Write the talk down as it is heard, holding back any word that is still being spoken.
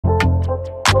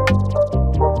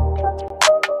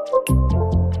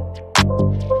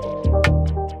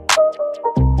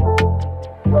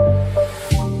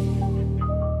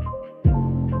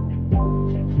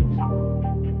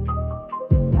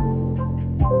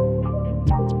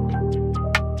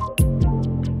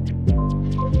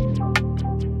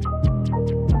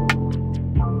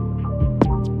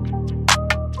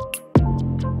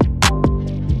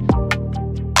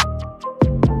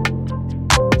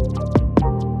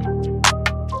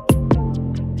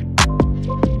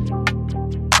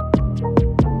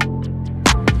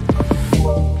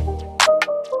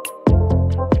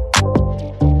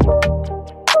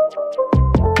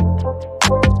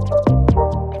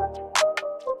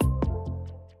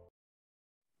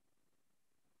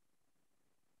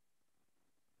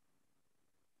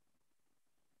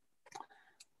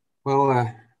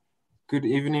Well, good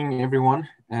evening, everyone,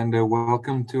 and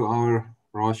welcome to our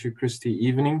Rosh Christi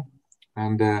evening.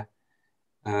 And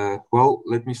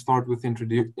let me start with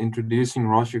introducing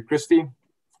Rosh Christi.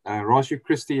 Rosh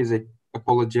Christi is a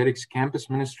apologetics campus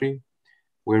ministry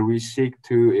where we seek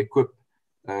to equip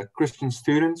Christian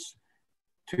students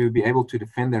to be able to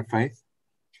defend their faith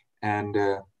and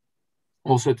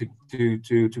also to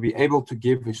be able to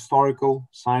give historical,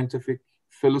 scientific,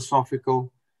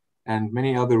 philosophical, and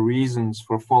many other reasons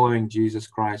for following Jesus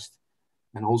Christ,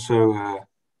 and also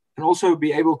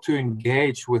be able to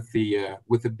engage with the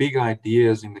big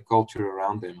ideas in the culture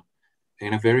around them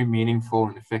in a very meaningful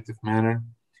and effective manner.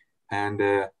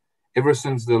 And ever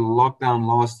since the lockdown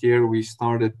last year, we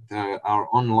started our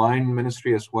online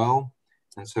ministry as well,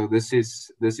 and so this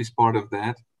is part of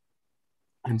that.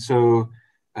 And so,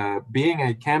 being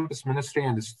a campus ministry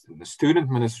and the student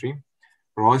ministry,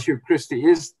 Ratio Christi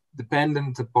is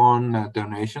dependent upon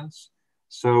donations.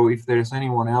 So if there's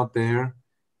anyone out there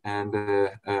and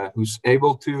who's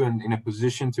able to and in a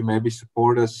position to maybe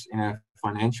support us in a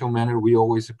financial manner, we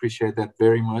always appreciate that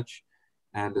very much.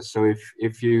 And so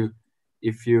if you're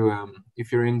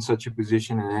in such a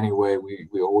position in any way,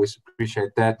 we always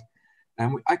appreciate that.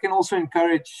 And I can also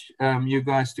encourage you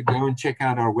guys to go and check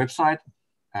out our website,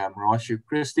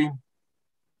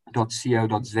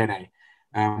 ratiochristi.co.za.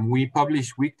 We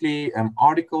publish weekly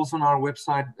articles on our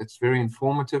website. It's very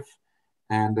informative,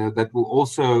 and that will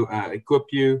also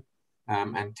equip you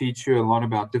and teach you a lot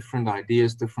about different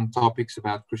ideas, different topics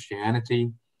about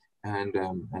Christianity, and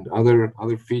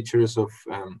other features of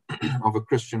of a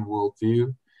Christian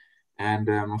worldview. And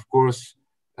of course,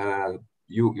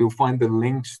 you'll find the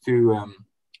links to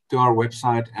our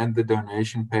website and the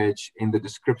donation page in the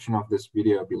description of this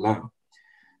video below.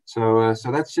 So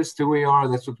that's just who we are.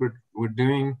 That's what we're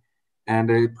doing. And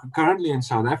currently in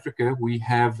South Africa, we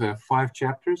have 5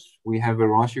 chapters. We have a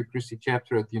Ratio Christi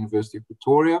chapter at the University of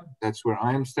Pretoria. That's where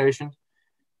I am stationed.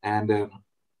 And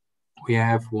we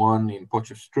have one in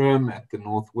Potchefstroom at the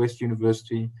Northwest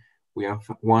University. We have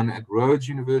one at Rhodes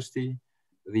University,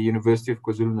 the University of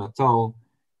KwaZulu-Natal,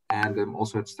 and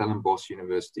also at Stellenbosch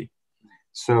University.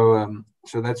 So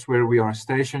that's where we are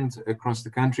stationed across the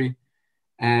country.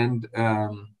 And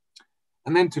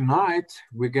then tonight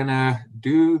we're gonna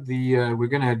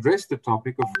address the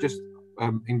topic of just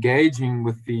engaging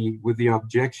with the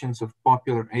objections of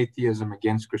popular atheism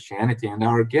against Christianity. And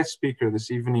our guest speaker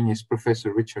this evening is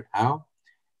Professor Richard Howe.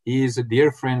 He is a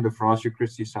dear friend of Ratio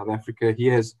Christi South Africa. He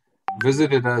has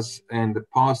visited us in the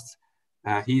past.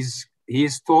 He's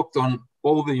talked on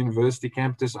all the university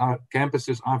campuses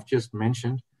I've just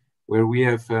mentioned, where we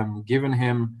have given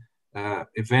him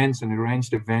events and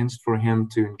arranged events for him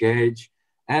to engage.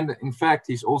 And in fact,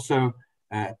 he's also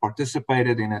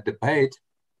participated in a debate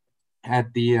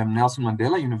at the Nelson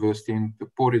Mandela University in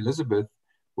Port Elizabeth,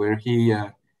 where he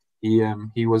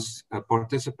was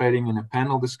participating in a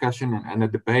panel discussion and a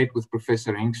debate with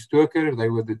Professor Henk Stoker. They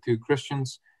were the two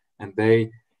Christians, and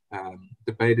they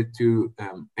debated two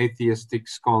atheistic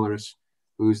scholars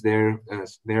who's there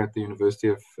at the University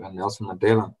of Nelson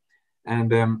Mandela.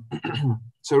 And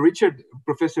so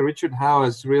Professor Richard Howe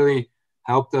has really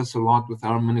helped us a lot with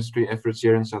our ministry efforts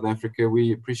here in South Africa.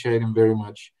 We appreciate him very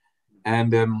much.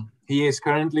 And he is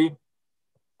currently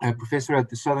a professor at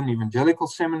the Southern Evangelical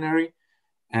Seminary,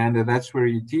 and that's where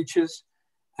he teaches.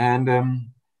 And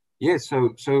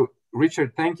so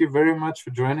Richard, thank you very much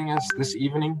for joining us this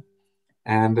evening.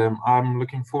 And I'm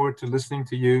looking forward to listening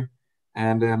to you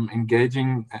and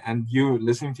engaging, and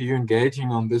listening to you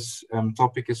engaging on this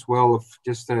topic as well, of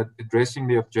just addressing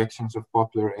the objections of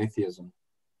popular atheism.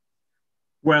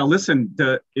 Well, listen,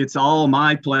 it's all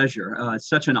my pleasure. It's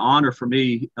such an honor for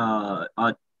me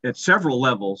at several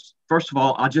levels. First of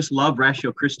all, I just love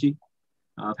Ratio Christi.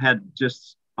 I've had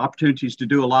just opportunities to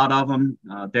do a lot of them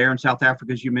there in South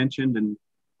Africa, as you mentioned, and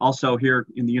also here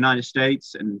in the United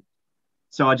States. And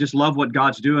so I just love what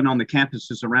God's doing on the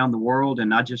campuses around the world.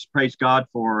 And I just praise God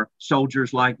for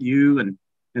soldiers like you and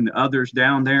the others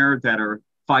down there that are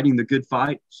fighting the good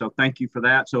fight. So thank you for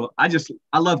that. So I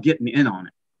love getting in on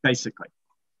it, basically.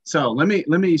 So let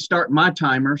me start my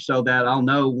timer so that I'll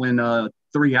know when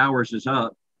 3 hours is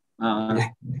up. Well,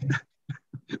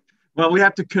 we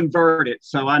have to convert it.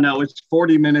 So I know it's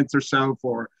 40 minutes or so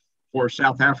for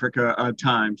South Africa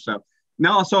time. So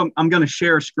now also I'm going to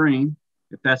share a screen,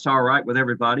 if that's all right with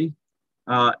everybody.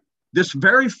 This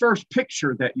very first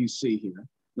picture that you see here,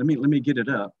 let me get it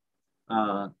up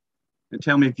and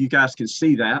tell me if you guys can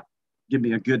see that. Give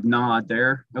me a good nod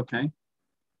there. Okay.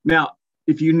 Now,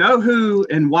 if you know who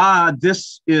and why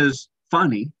this is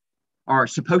funny, or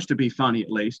supposed to be funny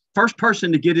at least, first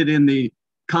person to get it in the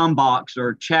combox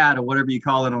or chat or whatever you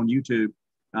call it on YouTube,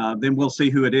 then we'll see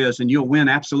who it is, and you'll win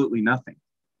absolutely nothing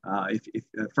if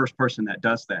the first person that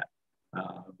does that.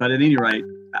 But at any rate,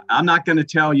 I'm not going to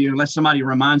tell you unless somebody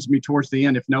reminds me towards the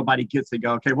end. If nobody gets it,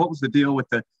 go, okay, what was the deal with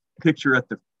the picture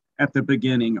at the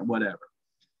beginning or whatever?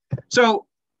 So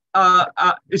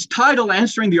it's titled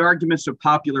Answering the Arguments of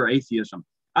Popular Atheism.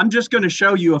 I'm just going to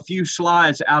show you a few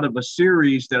slides out of a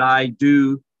series that I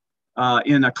do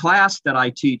in a class that I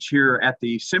teach here at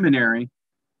the seminary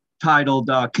titled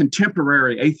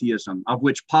Contemporary Atheism, of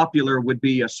which popular would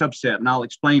be a subset, and I'll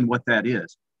explain what that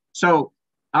is. So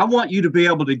I want you to be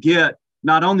able to get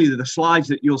not only the slides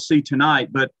that you'll see tonight,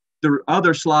 but the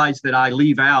other slides that I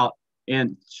leave out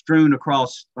and strewn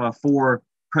across 4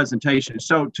 presentations.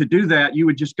 So to do that, you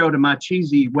would just go to my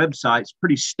cheesy website. It's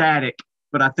pretty static,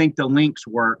 but I think the links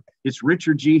work. It's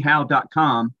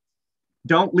richardghowe.com.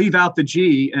 Don't leave out the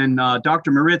G, and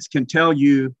Dr. Moritz can tell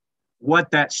you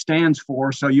what that stands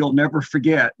for, so you'll never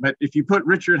forget. But if you put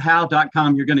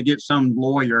richardhowe.com, you're going to get some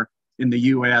lawyer in the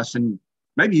U.S., and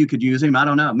maybe you could use him. I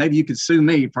don't know. Maybe you could sue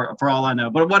me for all I know,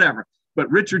 but whatever. But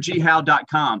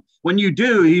richardghowe.com. When you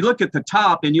do, you look at the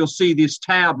top, and you'll see this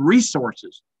tab,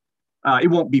 Resources. It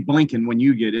won't be blinking when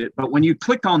you get it, but when you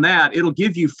click on that, it'll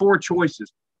give you 4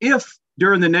 choices. If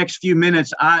during the next few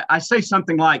minutes, I say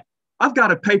something like, I've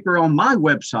got a paper on my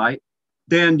website,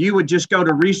 then you would just go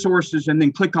to Resources and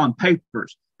then click on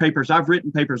Papers. Papers I've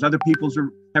written, papers other people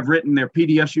have written, their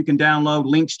PDFs you can download,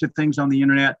 links to things on the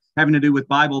internet having to do with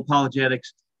Bible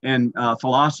apologetics and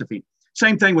philosophy.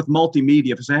 Same thing with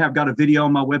multimedia. If I say I've got a video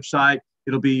on my website,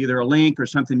 it'll be either a link or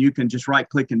something you can just right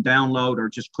click and download, or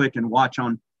just click and watch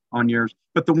on yours.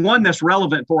 But the one that's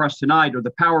relevant for us tonight are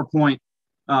the PowerPoint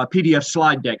PDF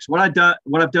slide decks. What I've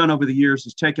done over the years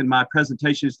is taken my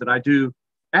presentations that I do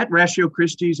at Ratio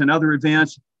Christi's and other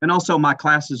events, and also my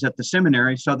classes at the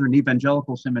seminary, Southern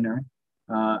Evangelical Seminary.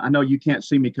 I know you can't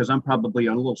see me because I'm probably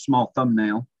a little small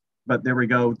thumbnail, but there we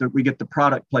go. We get the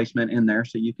product placement in there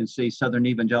so you can see Southern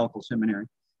Evangelical Seminary.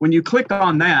 When you click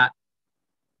on that,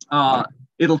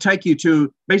 it'll take you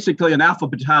to basically an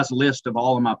alphabetized list of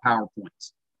all of my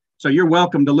PowerPoints. So you're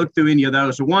welcome to look through any of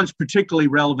those. The ones particularly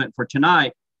relevant for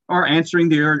tonight are Answering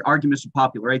the Arguments of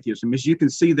Popular Atheism. As you can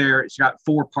see there, it's got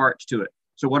 4 parts to it.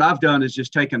 So what I've done is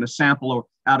just taken a sample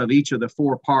out of each of the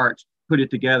 4 parts, put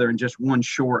it together in just one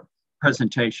short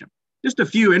presentation. Just a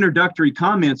few introductory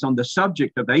comments on the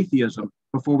subject of atheism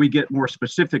before we get more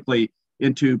specifically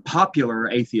into popular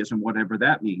atheism, whatever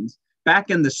that means. Back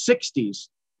in the 60s,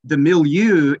 the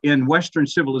milieu in Western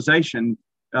civilization,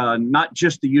 not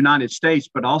just the United States,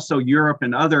 but also Europe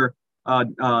and other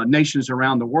nations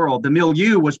around the world, the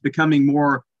milieu was becoming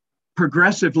more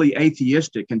progressively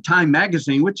atheistic. And Time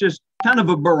magazine, which is kind of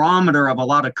a barometer of a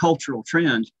lot of cultural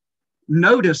trends,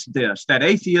 noticed this, that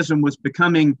atheism was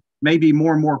becoming maybe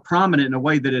more and more prominent in a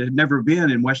way that it had never been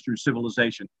in Western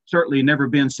civilization, certainly never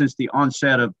been since the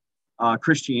onset of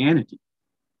Christianity.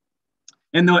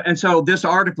 And so this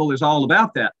article is all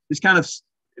about that. It's kind of,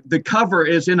 the cover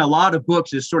is in a lot of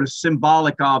books is sort of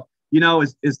symbolic of,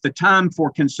 is the time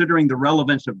for considering the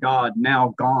relevance of God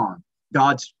now gone?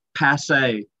 God's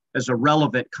passé as a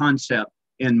relevant concept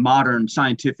in modern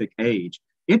scientific age.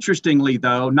 Interestingly,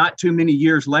 though, not too many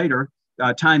years later,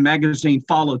 Time magazine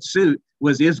followed suit,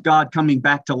 is God coming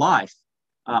back to life?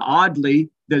 Oddly,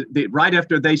 right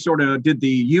after they sort of did the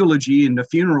eulogy and the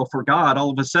funeral for God, all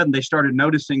of a sudden they started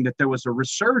noticing that there was a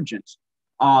resurgence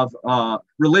of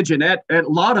religion at a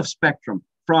lot of spectrum,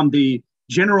 from the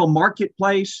general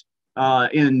marketplace,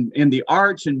 in the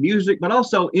arts and music, but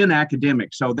also in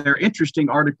academics. So they're interesting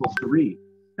articles to read.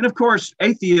 And of course,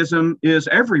 atheism is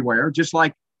everywhere, just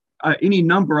like any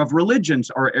number of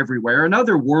religions are everywhere, and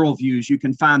other worldviews. You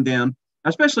can find them,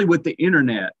 especially with the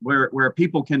internet, where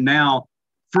people can now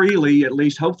freely, at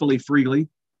least hopefully freely,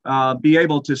 be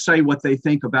able to say what they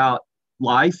think about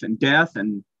life and death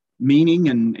and meaning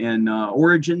and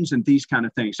origins and these kind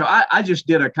of things. So I just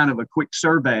did a kind of a quick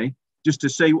survey just to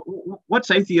say, what's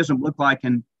atheism look like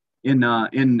in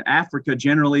Africa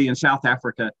generally, in South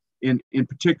Africa in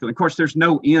particular. Of course, there's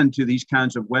no end to these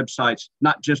kinds of websites,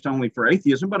 not just only for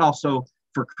atheism, but also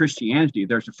for Christianity.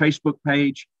 There's a Facebook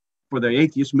page for the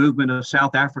atheist movement of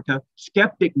South Africa,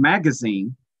 Skeptic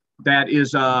Magazine, that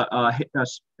is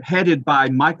headed by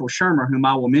Michael Shermer, whom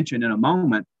I will mention in a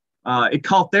moment. It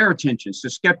caught their attention. So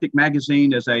Skeptic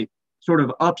Magazine is a sort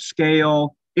of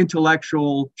upscale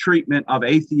intellectual treatment of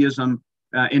atheism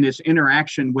in its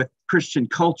interaction with Christian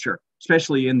culture,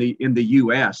 especially in the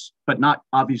U.S., but not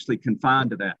obviously confined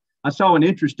to that. I saw an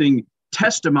interesting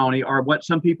testimony, or what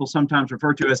some people sometimes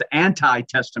refer to as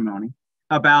anti-testimony,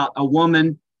 about a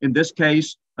woman, in this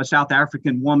case, a South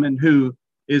African woman who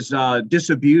is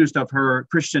disabused of her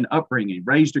Christian upbringing,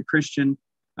 raised a Christian,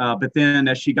 but then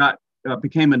as she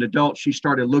became an adult, she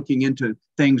started looking into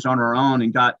things on her own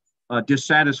and got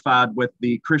dissatisfied with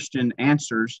the Christian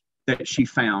answers that she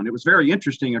found. It was very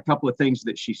interesting, a couple of things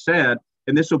that she said,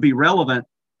 and this will be relevant,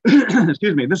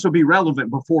 excuse me, this will be relevant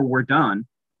before we're done.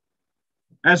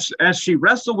 As she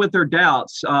wrestled with her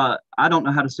doubts, I don't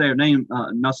know how to say her name,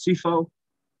 Nasifo,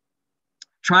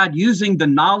 tried using the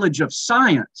knowledge of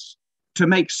science to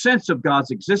make sense of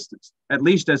God's existence, at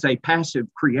least as a passive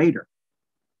creator.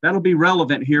 That'll be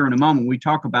relevant here in a moment when we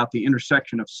talk about the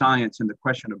intersection of science and the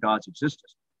question of God's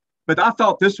existence. But I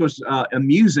thought this was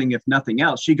amusing, if nothing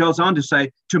else. She goes on to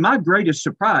say, to my greatest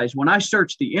surprise, when I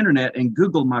searched the internet and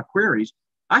Googled my queries,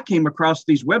 I came across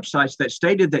these websites that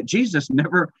stated that Jesus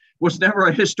was never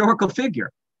a historical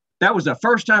figure. That was the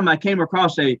first time I came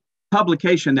across a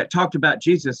publication that talked about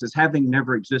Jesus as having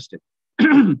never existed.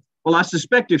 Well, I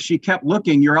suspect if she kept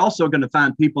looking, you're also going to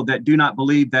find people that do not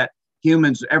believe that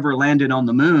humans ever landed on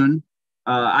the moon.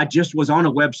 I just was on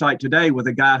a website today with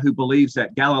a guy who believes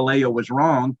that Galileo was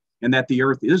wrong and that the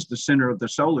Earth is the center of the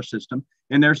solar system.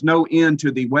 And there's no end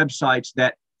to the websites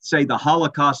that say the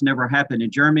Holocaust never happened in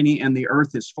Germany and the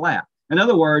Earth is flat. In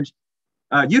other words,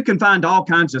 you can find all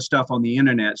kinds of stuff on the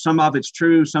internet. Some of it's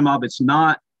true, some of it's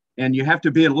not. And you have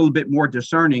to be a little bit more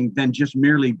discerning than just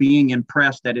merely being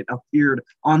impressed that it appeared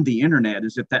on the internet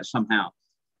as if that somehow.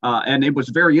 And it was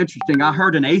very interesting. I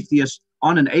heard an atheist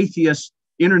on an atheist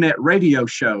internet radio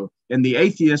show, and the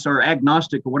atheist or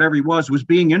agnostic or whatever he was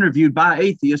being interviewed by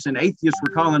atheists, and atheists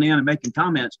were calling in and making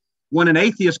comments. When an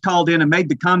atheist called in and made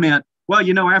the comment, well,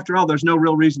 you know, after all, there's no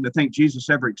real reason to think Jesus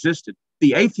ever existed.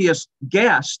 The atheist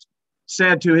guest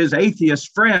said to his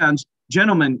atheist friends,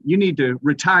 gentlemen, you need to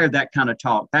retire that kind of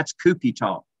talk. That's kooky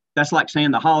talk. That's like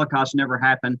saying the Holocaust never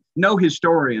happened. No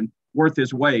historian worth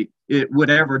his weight would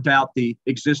ever doubt the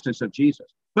existence of Jesus.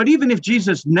 But even if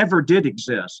Jesus never did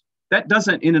exist, that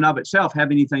doesn't in and of itself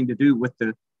have anything to do with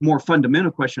the more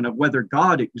fundamental question of whether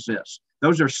God exists.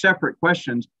 Those are separate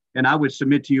questions, and I would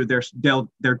submit to you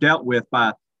they're dealt with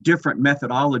by different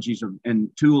methodologies and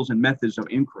tools and methods of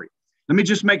inquiry. Let me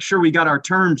just make sure we got our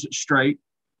terms straight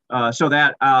so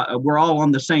that we're all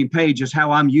on the same page as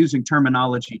how I'm using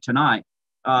terminology tonight.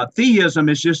 Theism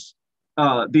is just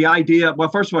the idea, well,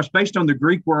 first of all, it's based on the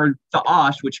Greek word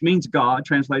theos, which means God,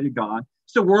 translated God.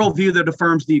 It's a worldview that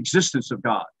affirms the existence of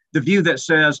God, the view that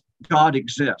says God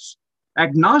exists.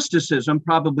 Agnosticism,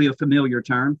 probably a familiar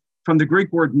term, from the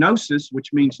Greek word gnosis,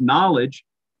 which means knowledge,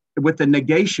 with the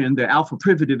negation, the alpha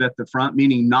privative at the front,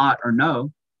 meaning not or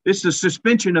no. It's the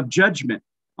suspension of judgment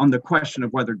on the question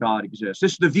of whether God exists.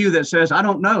 This is the view that says, I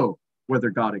don't know whether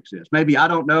God exists. Maybe I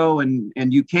don't know and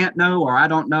you can't know, or I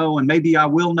don't know and maybe I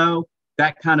will know.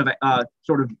 That kind of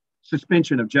sort of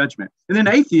suspension of judgment. And then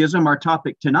atheism, our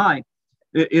topic tonight,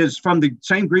 is from the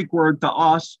same Greek word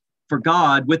theos, for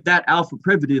God, with that alpha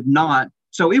privative not.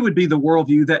 So it would be the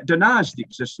worldview that denies the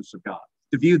existence of God,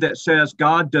 the view that says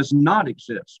God does not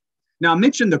exist. Now, I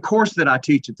mentioned the course that I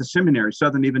teach at the seminary,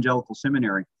 Southern Evangelical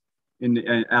Seminary,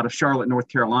 out of Charlotte, North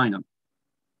Carolina.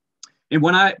 And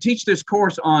when I teach this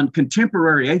course on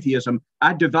contemporary atheism,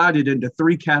 I divide it into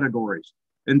three categories.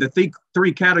 And the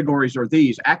three categories are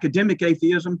these: academic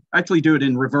atheism. I actually do it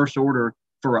in reverse order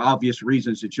for obvious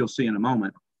reasons that you'll see in a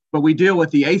moment. But we deal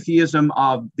with the atheism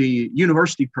of the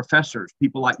university professors,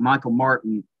 people like Michael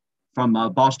Martin from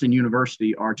Boston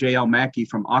University or J.L. Mackey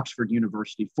from Oxford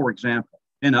University, for example,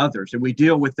 and others. And we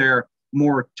deal with their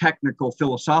more technical,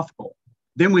 philosophical.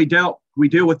 Then we deal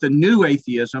with the new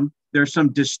atheism. There's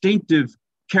some distinctive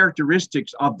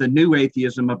characteristics of the new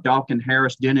atheism of Dawkins,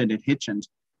 Harris, Dennett, and Hitchens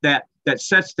that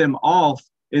sets them off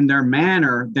in their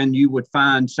manner than you would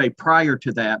find, say, prior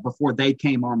to that, before they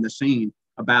came on the scene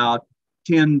about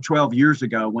 10, 12 years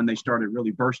ago when they started really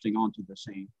bursting onto the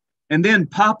scene. And then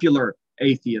popular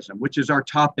atheism, which is our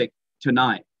topic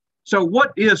tonight. So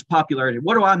what is popularity?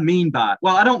 What do I mean by it?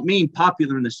 Well, I don't mean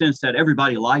popular in the sense that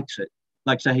everybody likes it.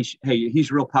 Like say, hey,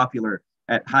 he's real popular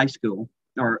at high school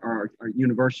or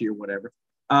university or whatever.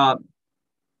 And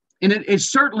it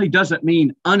certainly doesn't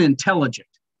mean unintelligent.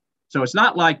 So it's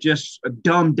not like just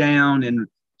dumbed down and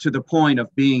to the point of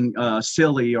being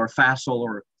silly or facile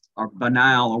or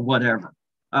banal or whatever.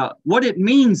 What it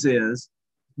means is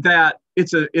that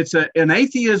it's an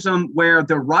atheism where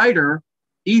the writer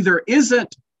either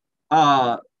isn't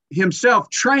himself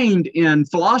trained in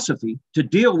philosophy to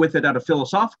deal with it at a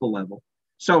philosophical level.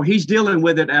 So he's dealing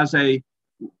with it as a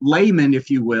layman, if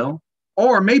you will,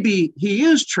 or maybe he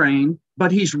is trained,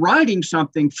 but he's writing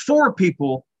something for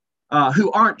people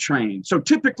who aren't trained. So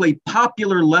typically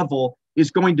popular level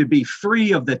is going to be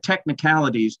free of the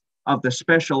technicalities of the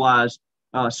specialized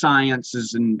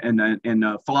sciences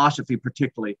and philosophy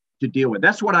particularly to deal with.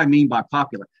 That's what I mean by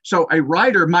popular. So a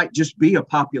writer might just be a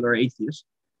popular atheist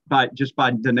by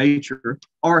the nature,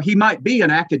 or he might be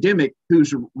an academic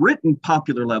who's written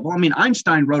popular level. I mean,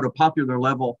 Einstein wrote a popular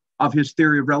level of his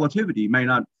theory of relativity. You may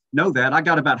not know that. I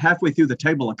got about halfway through the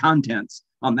table of contents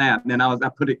on that, and then I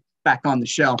put it back on the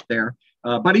shelf there.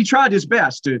 But he tried his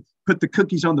best to put the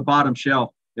cookies on the bottom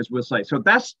shelf, as we'll say. So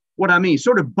that's what I mean,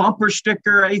 sort of bumper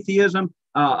sticker atheism,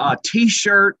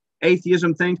 T-shirt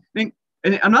atheism thing.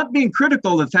 And I'm not being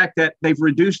critical of the fact that they've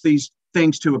reduced these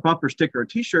things to a bumper sticker or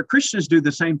T-shirt. Christians do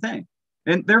the same thing,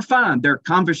 and they're fine. They're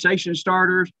conversation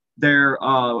starters. They're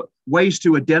ways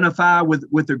to identify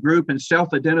with the group and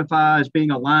self-identify as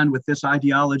being aligned with this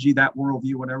ideology, that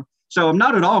worldview, whatever. So I'm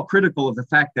not at all critical of the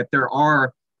fact that there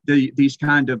are these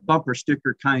kind of bumper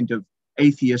sticker kind of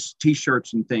atheist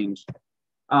T-shirts and things.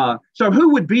 So who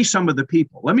would be some of the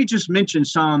people? Let me just mention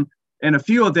some, and a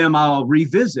few of them I'll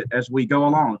revisit as we go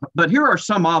along. But here are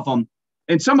some of them.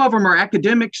 And some of them are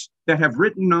academics that have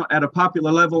written at a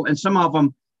popular level, and some of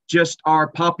them just are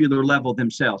popular level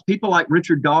themselves. People like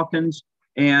Richard Dawkins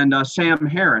and Sam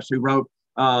Harris, who wrote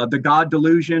The God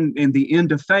Delusion and The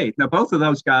End of Faith. Now, both of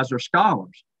those guys are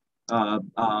scholars,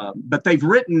 but they've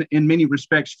written in many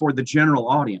respects for the general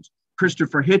audience.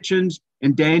 Christopher Hitchens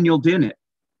and Daniel Dennett.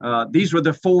 These were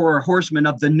the four horsemen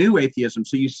of the new atheism.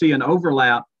 So you see an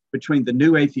overlap between the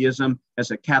new atheism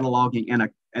as a cataloging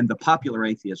and the popular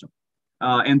atheism.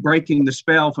 And Breaking the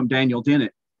Spell from Daniel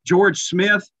Dennett. George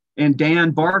Smith and Dan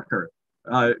Barker.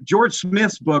 George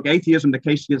Smith's book, Atheism, The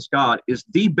Case Against God, is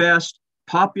the best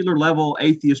popular level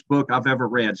atheist book I've ever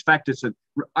read. In fact,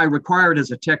 I require it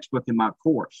as a textbook in my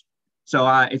course. So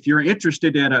if you're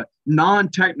interested in a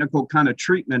non-technical kind of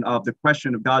treatment of the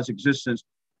question of God's existence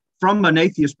from an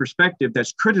atheist perspective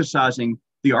that's criticizing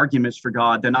the arguments for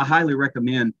God, then I highly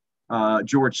recommend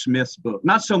George Smith's book.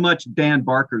 Not so much Dan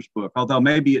Barker's book, although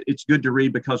maybe it's good to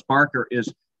read because Barker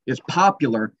is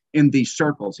popular in these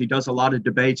circles. He does a lot of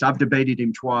debates. I've debated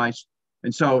him twice.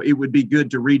 And so it would be good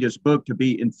to read his book to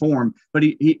be informed. But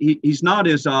he's not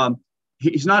as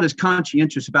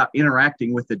conscientious about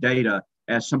interacting with the data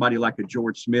as somebody like a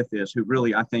George Smith is, who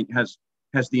really, I think, has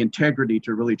the integrity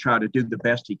to really try to do the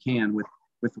best he can with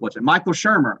what's it. Michael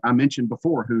Shermer, I mentioned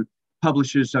before, who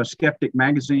publishes Skeptic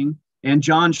Magazine, and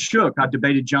John Shook. I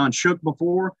debated John Shook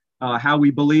before, How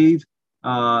We Believe,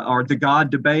 or the God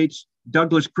Debates.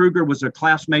 Douglas Kruger was a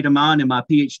classmate of mine in my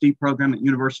PhD program at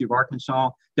University of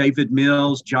Arkansas. David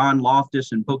Mills, John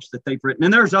Loftus, and books that they've written.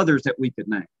 And there's others that we could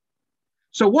name.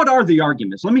 So what are the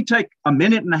arguments? Let me take a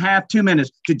minute and a half, 2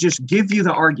 minutes to just give you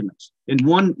the arguments in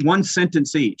one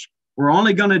sentence each. We're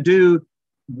only going to do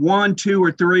 1, 2,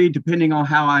 or 3, depending on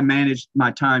how I manage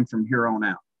my time from here on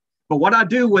out. But what I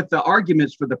do with the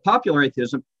arguments for the popular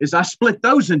atheism is I split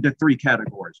those into 3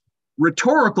 categories.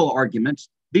 Rhetorical arguments.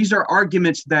 These are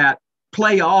arguments that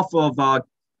play off of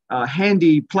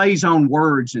handy plays on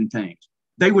words and things.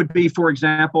 They would be, for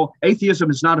example, atheism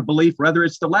is not a belief, rather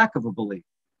it's the lack of a belief.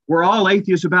 We're all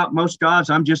atheists about most gods.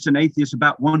 I'm just an atheist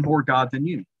about one more God than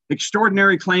you.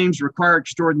 Extraordinary claims require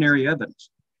extraordinary evidence.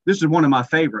 This is one of my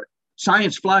favorite.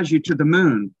 Science flies you to the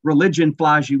moon. Religion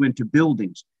flies you into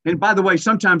buildings. And by the way,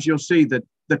 sometimes you'll see that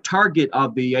the target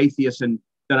of the atheists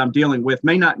that I'm dealing with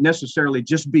may not necessarily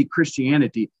just be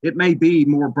Christianity. It may be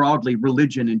more broadly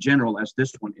religion in general, as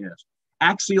this one is.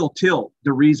 Axial tilt,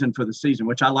 the reason for the season,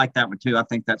 which I like that one too. I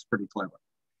think that's pretty clever.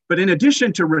 But in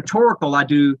addition to rhetorical, I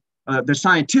do the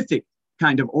scientific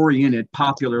kind of oriented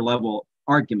popular level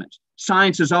arguments.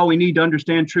 Science is all we need to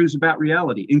understand truths about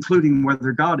reality, including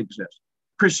whether God exists.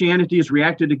 Christianity has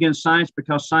reacted against science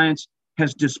because science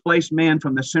has displaced man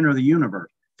from the center of the universe,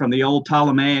 from the old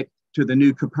Ptolemaic to the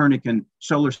new Copernican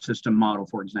solar system model,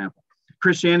 for example.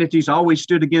 Christianity's always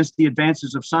stood against the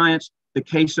advances of science. The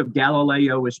case of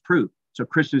Galileo is proof. So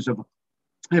Christians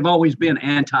have always been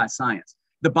anti-science.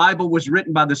 The Bible was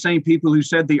written by the same people who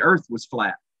said the earth was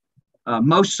flat.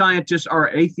 Most scientists are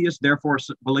atheists, therefore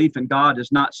belief in God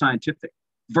is not scientific.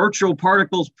 Virtual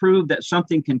particles prove that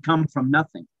something can come from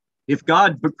nothing. If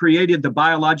God created the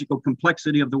biological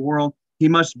complexity of the world, he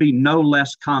must be no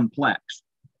less complex.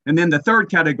 And then the third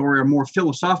category are more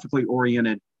philosophically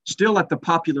oriented, still at the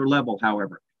popular level,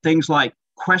 however. Things like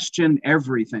question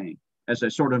everything as a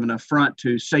sort of an affront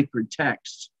to sacred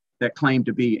texts that claim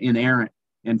to be inerrant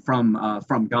and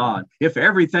from God. If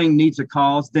everything needs a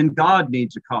cause, then God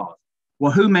needs a cause.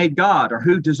 Well, who made God, or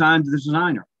who designed the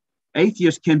designer?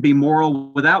 Atheists can be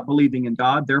moral without believing in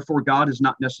God. Therefore, God is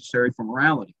not necessary for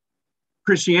morality.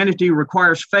 Christianity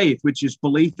requires faith, which is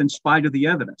belief in spite of the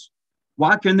evidence.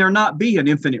 Why can there not be an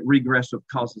infinite regress of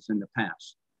causes in the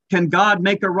past? can God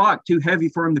make a rock too heavy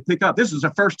for him to pick up? This is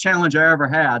the first challenge I ever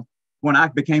had when I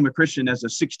became a Christian as a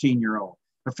 16-year-old.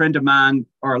 A friend of mine,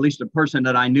 or at least a person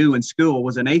that I knew in school,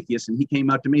 was an atheist, and he came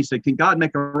up to me and said, can God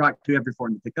make a rock too heavy for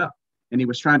him to pick up? And he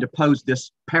was trying to pose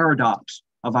this paradox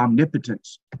of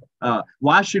omnipotence.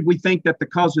 Why should we think that the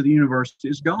cause of the universe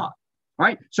is God? All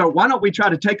right, so why don't we try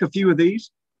to take a few of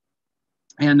these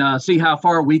and see how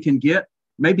far we can get?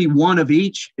 Maybe one of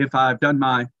each if I've done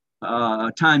my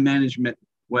time management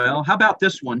well. How about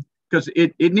this one? Because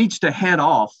it needs to head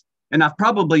off. And I've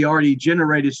probably already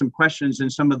generated some questions in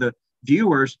some of the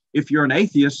viewers. If you're an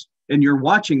atheist and you're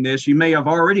watching this, you may have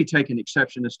already taken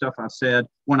exception to stuff I said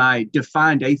when I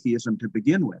defined atheism to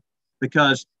begin with.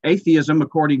 Because atheism,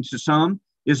 according to some,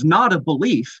 is not a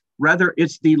belief. Rather,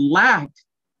 it's the lack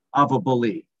of a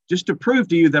belief. Just to prove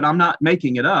to you that I'm not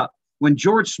making it up, when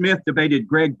George Smith debated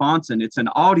Greg Bonson, it's an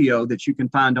audio that you can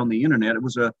find on the internet. It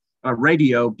was a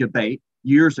radio debate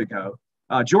years ago.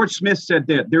 George Smith said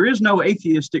that there is no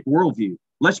atheistic worldview.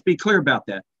 Let's be clear about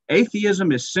that.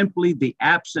 Atheism is simply the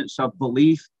absence of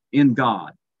belief in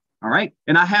God. All right.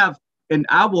 And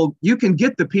you can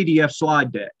get the PDF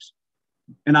slide decks.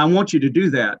 And I want you to do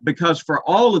that because for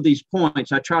all of these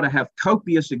points, I try to have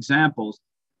copious examples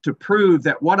to prove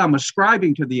that what I'm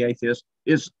ascribing to the atheist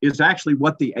is actually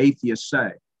what the atheists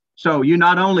say. So you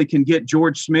not only can get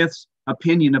George Smith's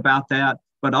opinion about that,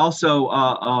 but also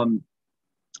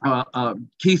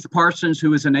Keith Parsons,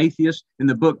 who is an atheist, in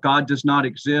the book God Does Not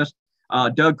Exist.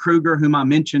 Doug Kruger, whom I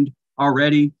mentioned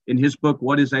already in his book,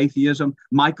 What is Atheism?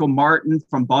 Michael Martin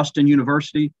from Boston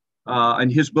University in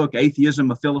his book, Atheism,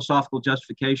 A Philosophical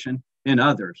Justification, and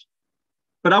others.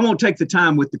 But I won't take the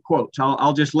time with the quotes.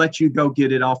 I'll just let you go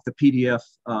get it off the PDF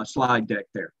slide deck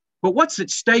there. But what's at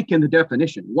stake in the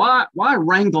definition? Why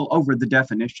wrangle over the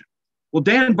definition? Well,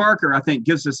 Dan Barker, I think,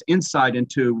 gives us insight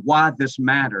into why this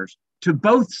matters to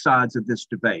both sides of this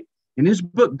debate. In his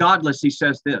book, Godless, he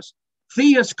says this: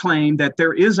 theists claim that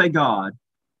there is a God.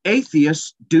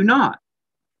 Atheists do not.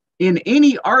 In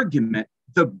any argument,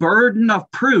 the burden of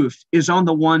proof is on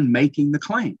the one making the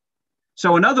claim.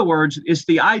 So in other words, it's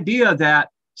the idea that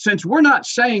since we're not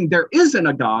saying there isn't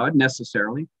a God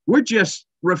necessarily, we're just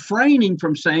refraining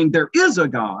from saying there is a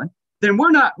God, then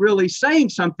we're not really saying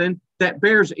something that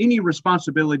bears any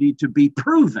responsibility to be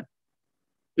proven.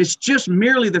 It's just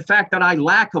merely the fact that I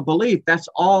lack a belief. That's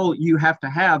all you have to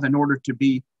have in order to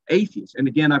be atheist. And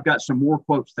again, I've got some more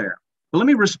quotes there. But let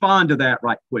me respond to that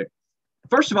right quick.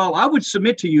 First of all, I would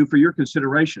submit to you for your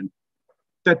consideration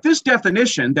that this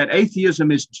definition that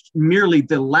atheism is merely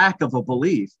the lack of a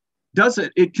belief,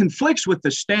 it conflicts with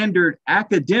the standard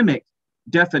academic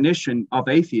definition of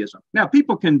atheism. Now,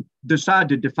 people can decide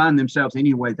to define themselves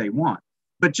any way they want,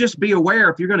 but just be aware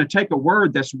if you're going to take a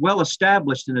word that's well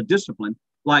established in a discipline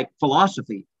like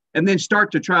philosophy and then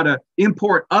start to try to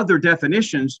import other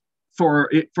definitions for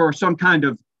some kind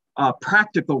of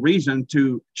practical reason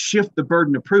to shift the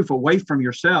burden of proof away from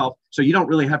yourself so you don't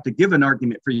really have to give an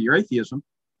argument for your atheism,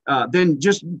 then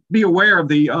just be aware of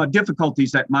the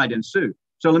difficulties that might ensue.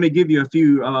 So let me give you a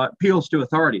few appeals to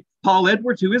authority. Paul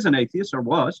Edwards, who is an atheist or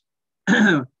was,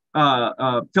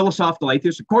 philosophical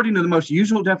atheist, according to the most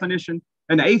usual definition,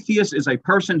 an atheist is a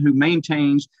person who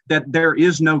maintains that there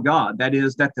is no God. That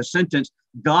is, that the sentence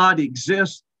God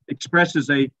exists expresses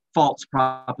a false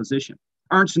proposition.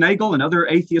 Ernst Nagel, another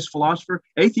atheist philosopher,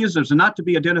 atheism is not to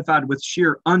be identified with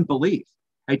sheer unbelief.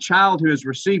 A child who has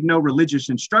received no religious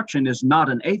instruction is not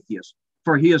an atheist,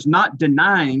 for he is not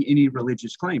denying any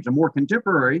religious claims. A more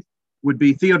contemporary would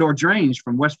be Theodore Drange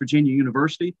from West Virginia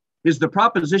University. Is the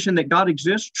proposition that God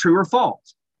exists true or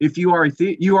false? If you are a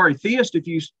theist,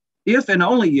 if and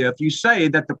only if you say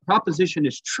that the proposition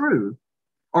is true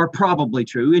or probably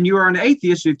true, and you are an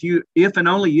atheist if and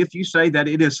only if you say that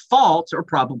it is false or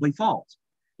probably false.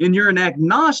 And you're an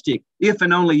agnostic if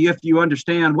and only if you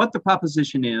understand what the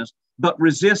proposition is, but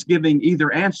resist giving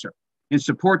either answer and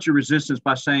support your resistance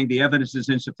by saying the evidence is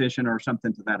insufficient or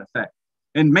something to that effect.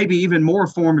 And maybe even more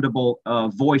formidable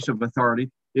voice of authority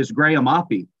is Graham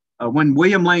Oppy. When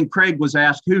William Lane Craig was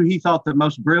asked who he thought the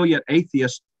most brilliant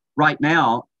atheist right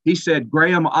now, he said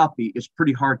Graham Oppy is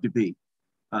pretty hard to beat.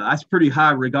 That's pretty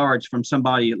high regards from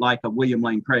somebody like a William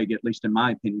Lane Craig, at least in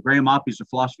my opinion. Graham Oppy is a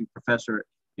philosophy professor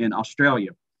in Australia.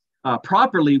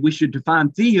 Properly, we should define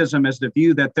theism as the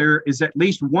view that there is at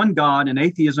least one God, and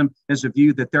atheism as a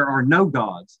view that there are no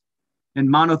gods. And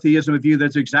monotheism, a view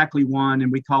that's exactly one,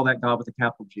 and we call that God with a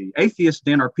capital G. Atheists,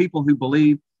 then, are people who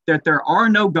believe that there are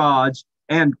no gods,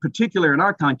 and particularly in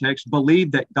our context,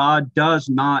 believe that God does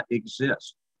not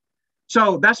exist.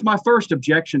 So that's my first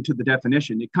objection to the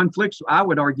definition. It conflicts, I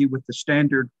would argue, with the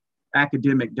standard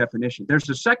academic definition. There's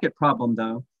a second problem,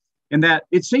 though, in that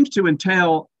it seems to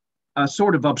entail a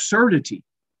sort of absurdity.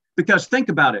 Because think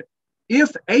about it.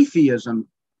 If atheism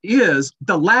is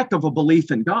the lack of a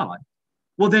belief in God,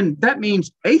 well, then that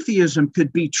means atheism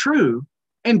could be true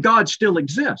and God still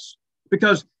exists,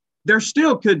 because there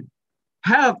still could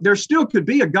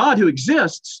be a God who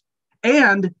exists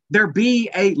and there be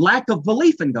a lack of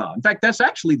belief in God. In fact, that's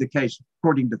actually the case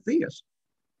according to theists.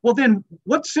 Well, then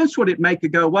what sense would it make to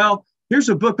go, well, here's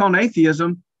a book on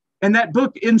atheism, and that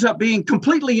book ends up being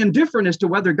completely indifferent as to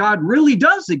whether God really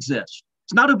does exist?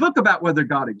 It's not a book about whether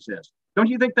God exists. Don't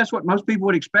you think that's what most people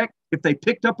would expect if they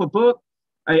picked up a book,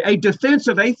 a defense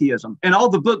of atheism, and all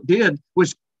the book did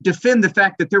was defend the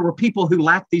fact that there were people who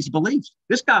lacked these beliefs?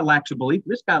 This guy lacks a belief.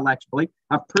 This guy lacks a belief.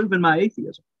 I've proven my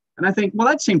atheism. And I think, well,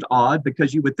 that seems odd,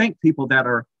 because you would think people that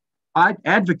are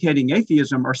advocating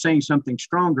atheism are saying something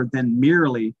stronger than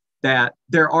merely that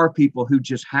there are people who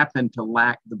just happen to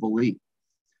lack the belief.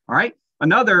 All right.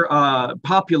 Another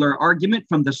popular argument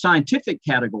from the scientific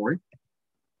category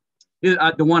is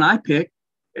the one I pick,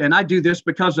 and I do this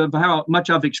because of how much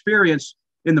I've experienced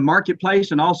in the marketplace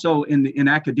and also in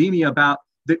academia about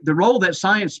the role that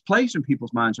science plays in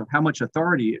people's minds, of how much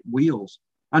authority it wields.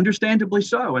 Understandably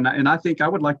so. And I think I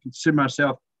would like to consider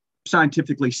myself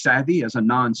scientifically savvy as a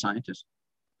non-scientist.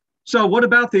 So what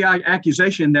about the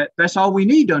accusation that that's all we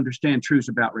need to understand truths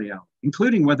about reality,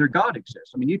 including whether God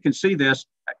exists? I mean, you can see this,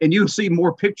 and you'll see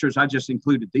more pictures. I just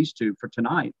included these two for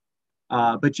tonight.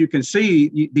 But you can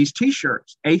see these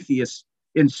T-shirts, atheists,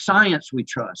 in science we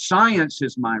trust. Science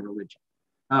is my religion.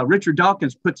 Richard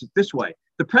Dawkins puts it this way: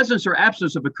 the presence or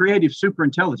absence of a creative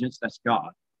superintelligence, that's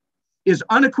God, is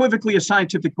unequivocally a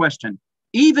scientific question,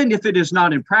 even if it is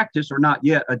not in practice or not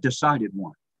yet a decided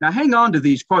one. Now, hang on to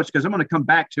these quotes, because I'm going to come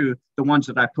back to the ones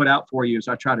that I put out for you as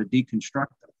I try to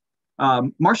deconstruct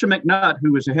them. Marcia McNutt,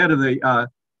 who was the head of the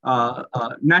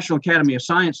National Academy of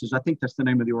Sciences, I think that's the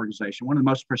name of the organization, one of the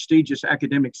most prestigious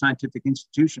academic scientific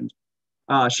institutions,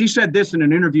 she said this in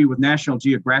an interview with National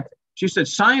Geographic. She said,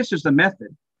 science is the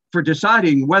method for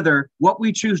deciding whether what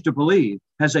we choose to believe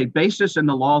has a basis in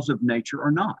the laws of nature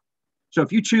or not. So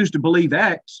if you choose to believe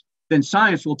X, then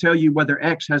science will tell you whether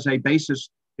X has a basis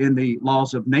in the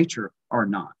laws of nature or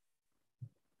not.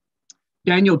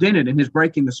 Daniel Dennett, in his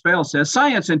Breaking the Spell, says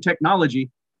science and technology,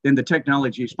 in the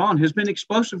technology spawn, has been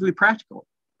explosively practical,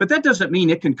 but that doesn't mean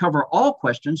it can cover all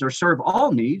questions or serve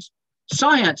all needs.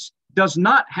 Science does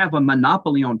not have a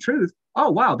monopoly on truth.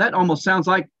 Oh, wow, that almost sounds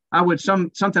like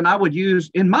something I would use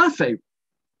in my favor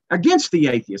against the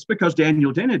atheist, because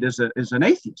Daniel Dennett is an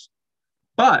atheist.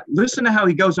 But listen to how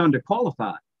he goes on to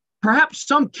qualify. Perhaps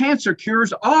some cancer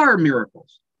cures are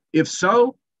miracles. If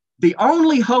so, the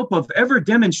only hope of ever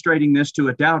demonstrating this to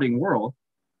a doubting world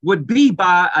would be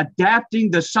by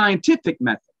adapting the scientific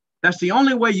method. That's the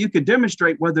only way you could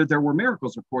demonstrate whether there were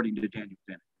miracles, according to Daniel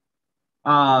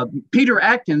Dennett. Peter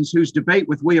Atkins, whose debate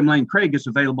with William Lane Craig is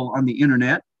available on the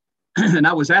internet, and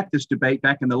I was at this debate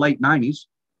back in the late 90s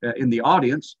in the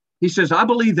audience. He says, I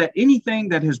believe that anything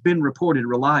that has been reported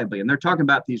reliably, and they're talking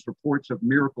about these reports of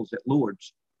miracles at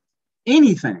Lourdes,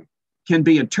 anything can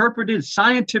be interpreted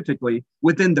scientifically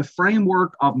within the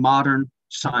framework of modern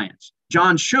science.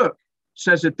 John Shook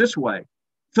says it this way: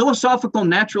 philosophical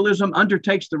naturalism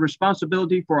undertakes the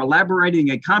responsibility for elaborating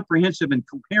a comprehensive and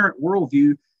coherent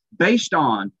worldview based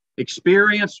on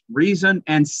experience, reason,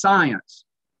 and science,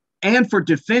 and for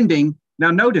defending, now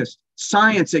notice,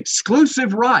 science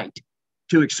exclusive right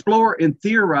to explore and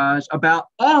theorize about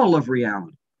all of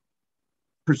reality,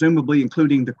 presumably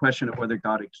including the question of whether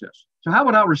God exists. So how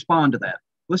would I respond to that?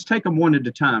 Let's take them one at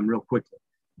a time real quickly.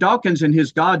 Dawkins, in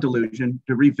his God delusion,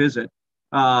 to revisit,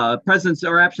 presence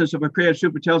or absence of a creative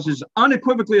superintelligence is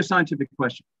unequivocally a scientific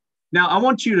question. Now, I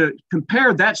want you to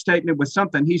compare that statement with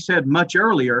something he said much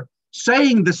earlier,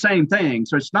 saying the same thing.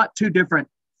 So it's not two different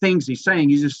things he's saying.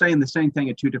 He's just saying the same thing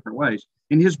in two different ways.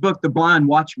 In his book, The Blind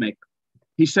Watchmaker,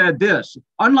 he said this: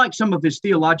 unlike some of his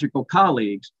theological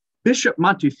colleagues, Bishop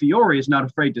Montefiore is not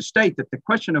afraid to state that the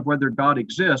question of whether God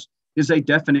exists is a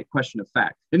definite question of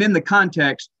fact. And in the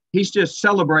context, he's just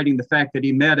celebrating the fact that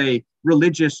he met a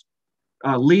religious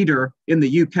leader in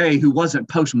the UK who wasn't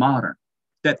postmodern,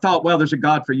 that thought, well, there's a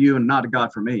God for you and not a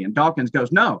God for me. And Dawkins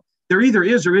goes, no, there either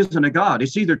is or isn't a God.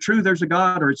 It's either true there's a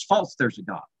God or it's false there's a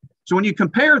God. So when you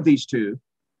compare these two,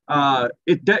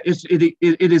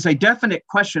 it is a definite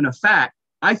question of fact.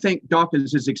 I think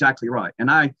Dawkins is exactly right. And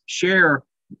I share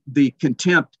the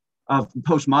contempt of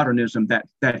postmodernism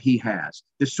that he has,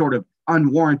 this sort of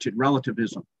unwarranted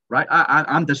relativism, right?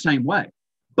 I'm the same way.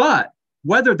 But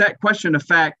whether that question of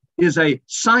fact is a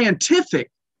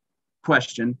scientific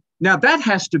question, now that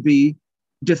has to be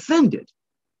defended.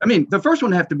 I mean, the first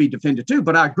one have to be defended too,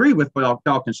 but I agree with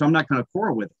Dawkins, so I'm not going to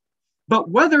quarrel with it. But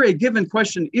whether a given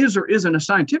question is or isn't a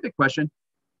scientific question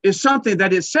is something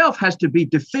that itself has to be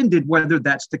defended, whether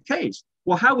that's the case.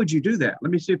 Well, how would you do that?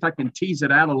 Let me see if I can tease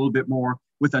it out a little bit more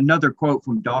with another quote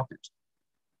from Dawkins.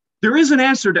 There is an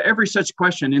answer to every such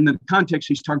question. In the context,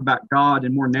 he's talking about God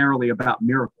and more narrowly about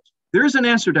miracles. There is an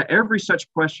answer to every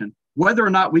such question, whether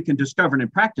or not we can discover it in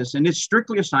practice, and it's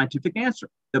strictly a scientific answer.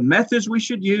 The methods we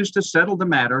should use to settle the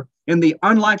matter, in the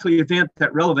unlikely event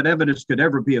that relevant evidence could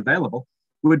ever be available,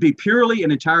 would be purely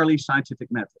and entirely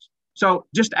scientific methods. So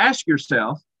just ask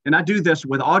yourself, and I do this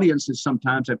with audiences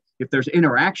sometimes if there's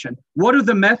interaction, what are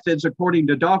the methods, according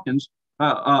to Dawkins,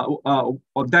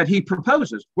 that he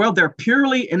proposes? Well, they're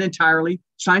purely and entirely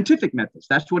scientific methods.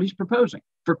 That's what he's proposing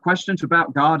for questions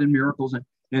about God and miracles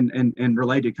and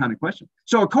related kind of questions.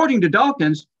 So according to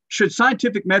Dawkins, should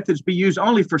scientific methods be used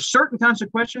only for certain kinds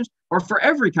of questions or for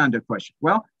every kind of question?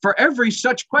 Well, for every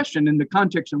such question in the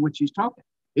context in which he's talking,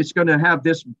 it's going to have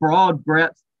this broad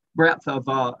breadth of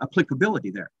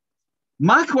applicability there.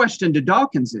 My question to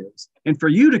Dawkins is, and for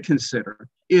you to consider,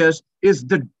 is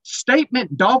the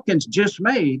statement Dawkins just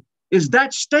made, is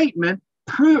that statement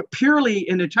purely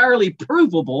and entirely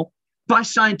provable by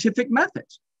scientific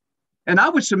methods? And I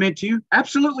would submit to you,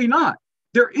 absolutely not.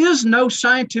 There is no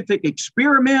scientific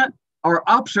experiment or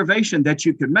observation that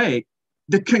you could make,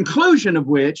 the conclusion of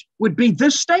which would be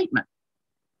this statement,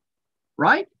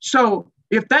 right? So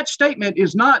if that statement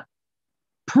is not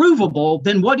provable,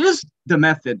 then what is the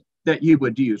method that you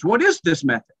would use? What is this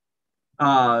method?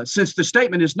 Since the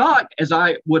statement is not, as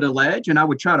I would allege, and I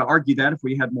would try to argue that if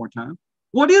we had more time,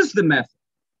 what is the method?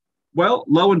 Well,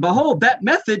 lo and behold, that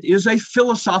method is a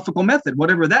philosophical method,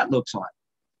 whatever that looks like.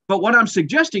 But what I'm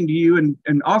suggesting to you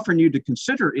and offering you to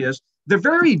consider is the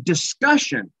very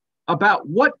discussion about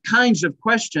what kinds of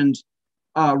questions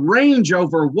range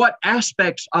over what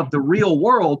aspects of the real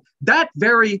world, that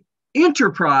very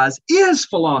enterprise is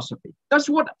philosophy. That's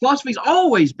what philosophy's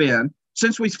always been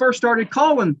since we first started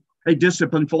calling a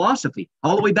discipline philosophy,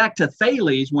 all the way back to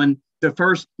Thales when the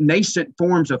first nascent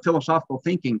forms of philosophical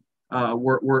thinking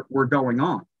were going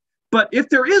on. But if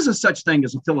there is a such thing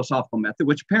as a philosophical method,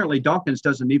 which apparently Dawkins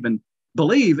doesn't even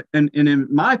believe, and in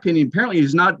my opinion, apparently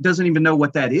doesn't even know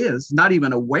what that is, not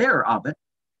even aware of it.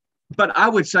 But I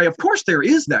would say, of course, there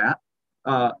is that.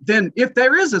 Then if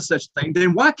there is a such thing,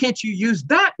 then why can't you use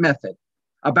that method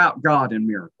about God and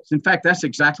miracles? In fact, that's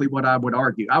exactly what I would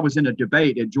argue. I was in a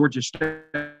debate at Georgia State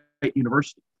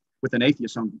University with an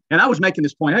atheist, and I was making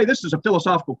this point, hey, this is a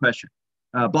philosophical question,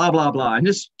 blah, blah, blah. And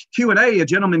this Q&A, a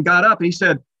gentleman got up and he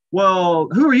said, well,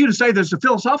 who are you to say there's a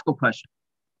philosophical question?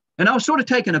 And I was sort of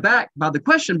taken aback by the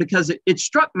question because it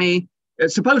struck me,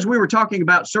 suppose we were talking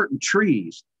about certain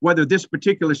trees, whether this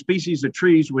particular species of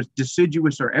trees was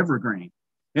deciduous or evergreen.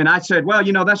 And I said, well,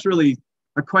 that's really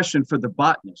a question for the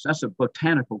botanist. That's a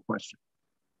botanical question.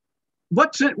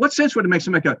 What sense would it make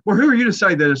somebody go, well, who are you to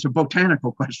say that it's a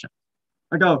botanical question?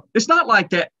 I go, it's not like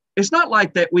that. It's not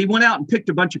like that we went out and picked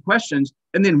a bunch of questions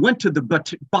and then went to the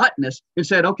botanist and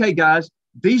said, okay, guys,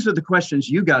 these are the questions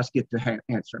you guys get to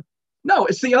answer. No,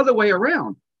 it's the other way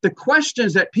around. The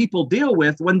questions that people deal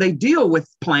with when they deal with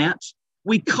plants,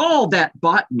 we call that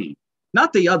botany,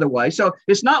 not the other way. So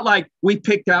it's not like we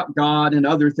picked out God and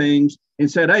other things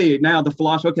and said, hey, now the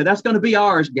philosophy, okay, that's going to be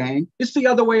ours, gang. It's the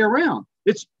other way around.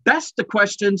 That's the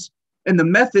questions and the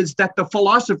methods that the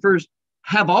philosophers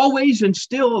have always and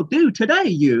still do today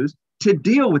use to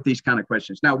deal with these kind of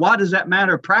questions. Now, why does that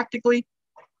matter practically?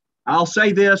 I'll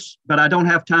say this, but I don't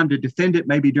have time to defend it,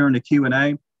 maybe during the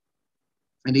Q&A.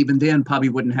 And even then, probably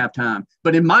wouldn't have time.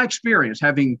 But in my experience,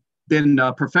 having been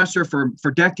a professor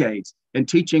for decades and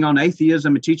teaching on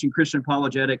atheism and teaching Christian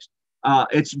apologetics,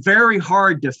 it's very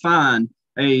hard to find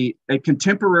a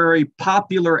contemporary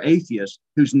popular atheist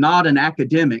who's not an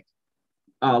academic,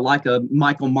 like a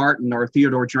Michael Martin or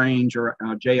Theodore Drange or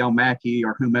J.L. Mackie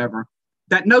or whomever,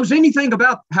 that knows anything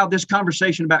about how this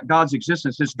conversation about God's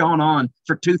existence has gone on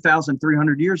for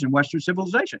 2,300 years in Western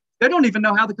civilization. They don't even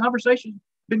know how the conversation's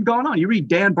been going on. You read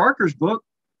Dan Barker's book,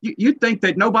 you'd think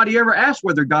that nobody ever asked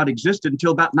whether God existed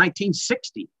until about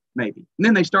 1960, maybe. And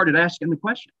then they started asking the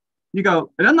question. You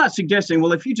go, and I'm not suggesting,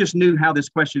 well, if you just knew how this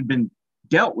question had been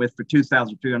dealt with for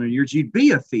 2,200 years, you'd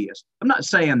be a theist. I'm not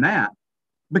saying that,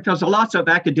 because lots of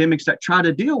academics that try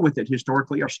to deal with it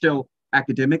historically are still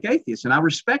academic atheists, and I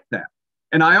respect that.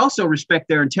 And I also respect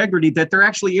their integrity, that they're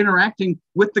actually interacting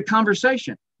with the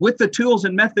conversation, with the tools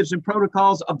and methods and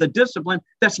protocols of the discipline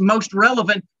that's most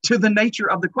relevant to the nature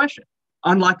of the question.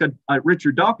 Unlike a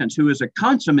Richard Dawkins, who is a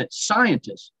consummate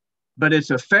scientist, but it's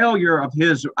a failure of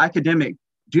his academic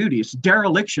duty. It's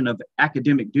dereliction of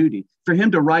academic duty for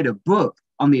him to write a book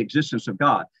on the existence of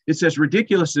God. It's as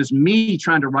ridiculous as me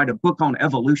trying to write a book on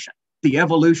evolution, The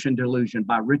Evolution Delusion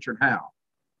by Richard Howe.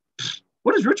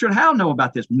 What does Richard Howe know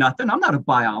about this? Nothing. I'm not a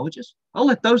biologist. I'll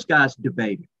let those guys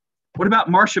debate it. What about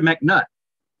Marcia McNutt?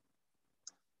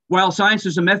 Well, science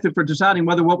is a method for deciding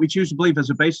whether what we choose to believe has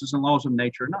a basis in laws of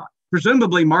nature or not.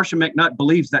 Presumably, Marcia McNutt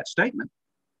believes that statement.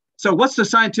 So what's the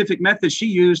scientific method she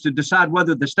used to decide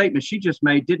whether the statement she just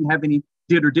made did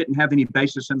or didn't have any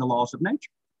basis in the laws of nature?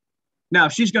 Now,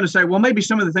 if she's going to say, well, maybe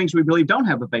some of the things we believe don't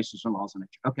have a basis in laws of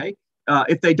nature. Okay.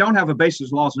 If they don't have a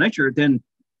basis in laws of nature, then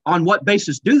on what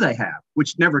basis do they have,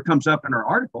 which never comes up in her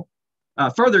article?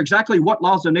 Further, exactly what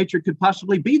laws of nature could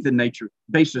possibly be the nature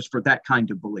basis for that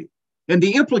kind of belief? And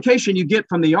the implication you get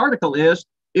from the article is,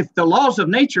 if the laws of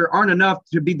nature aren't enough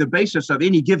to be the basis of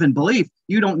any given belief,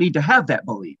 you don't need to have that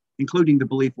belief, including the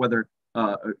belief whether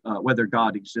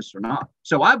God exists or not.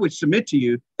 So I would submit to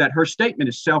you that her statement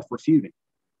is self-refuting,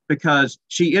 because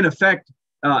she, in effect,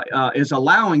 is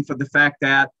allowing for the fact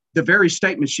that the very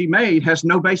statement she made has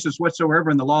no basis whatsoever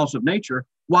in the laws of nature,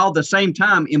 while at the same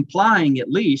time implying at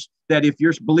least that if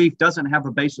your belief doesn't have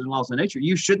a basis in laws of nature,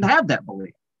 you shouldn't have that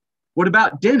belief. What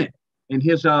about Dennett and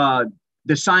his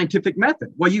the scientific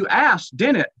method? Well, you asked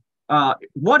Dennett,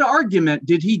 what argument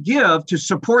did he give to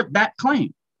support that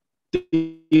claim?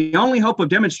 The only hope of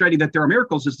demonstrating that there are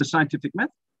miracles is the scientific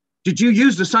method. Did you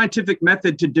use the scientific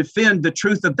method to defend the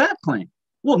truth of that claim?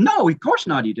 Well, no, of course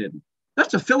not, he didn't.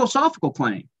 That's a philosophical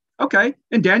claim. Okay,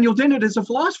 and Daniel Dennett is a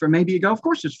philosopher. Maybe you go, of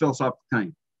course it's a philosophical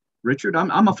claim. Richard,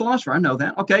 I'm a philosopher, I know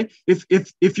that. Okay,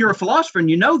 if you're a philosopher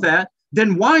and you know that,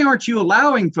 then why aren't you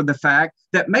allowing for the fact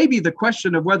that maybe the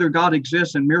question of whether God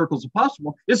exists and miracles are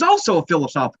possible is also a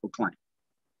philosophical claim?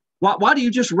 Why do you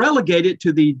just relegate it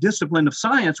to the discipline of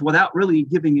science without really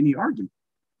giving any argument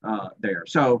there?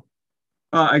 So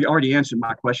I already answered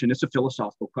my question. It's a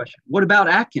philosophical question. What about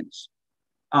Atkins?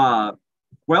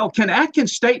 Well, can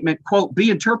Atkins' statement, quote,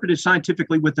 be interpreted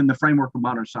scientifically within the framework of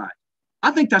modern science?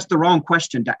 I think that's the wrong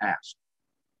question to ask.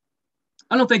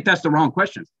 I don't think that's the wrong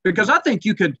question, because I think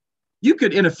you could,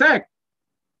 in effect,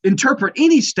 interpret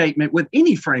any statement with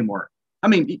any framework. I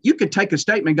mean, you could take a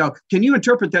statement and go, can you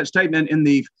interpret that statement in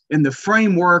the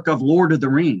framework of Lord of the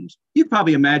Rings? You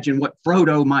probably imagine what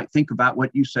Frodo might think about what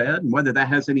you said and whether that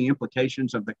has any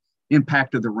implications of the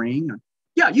impact of the ring.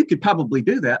 Yeah, you could probably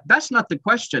do that. That's not the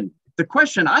question. The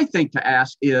question I think to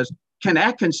ask is, can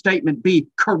Atkins' statement be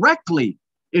correctly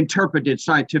interpreted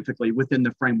scientifically within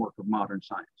the framework of modern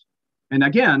science? And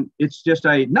again, it's just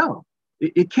a no.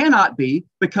 It cannot be,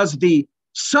 because the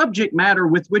subject matter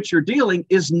with which you're dealing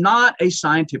is not a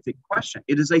scientific question.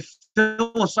 It is a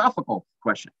philosophical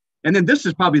question. And then this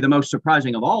is probably the most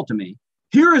surprising of all to me.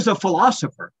 Here is a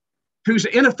philosopher who's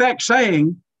in effect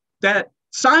saying that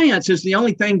science is the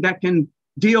only thing that can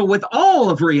deal with all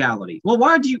of reality. Well,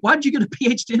 why'd you get a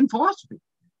PhD in philosophy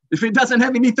if it doesn't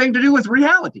have anything to do with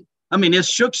reality? I mean, is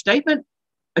Shook's statement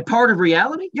a part of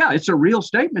reality? Yeah, it's a real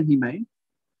statement he made.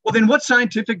 Well, then what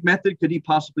scientific method could he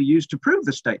possibly use to prove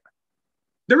the statement?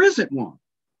 There isn't one.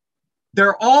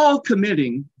 They're all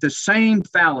committing the same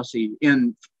fallacy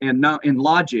in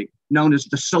logic known as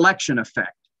the selection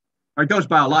effect. Or it goes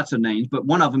by lots of names, but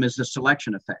one of them is the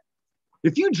selection effect.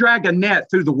 If you drag a net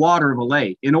through the water of a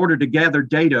lake in order to gather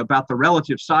data about the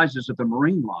relative sizes of the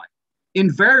marine life,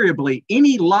 invariably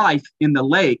any life in the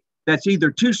lake that's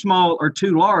either too small or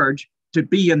too large to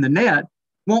be in the net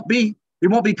won't be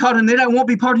caught in the net, won't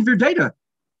be part of your data,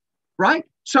 right?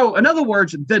 So in other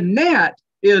words, the net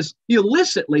is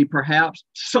illicitly perhaps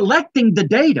selecting the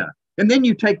data, and then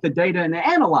you take the data and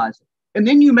analyze it, and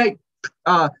then you make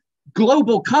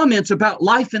global comments about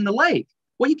life in the lake.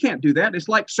 Well, you can't do that. It's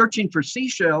like searching for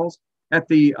seashells at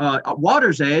the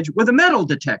water's edge with a metal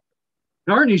detector.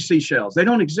 There aren't any seashells. They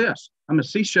don't exist. I'm a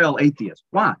seashell atheist.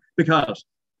 Why? Because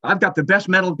I've got the best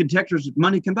metal detectors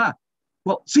money can buy.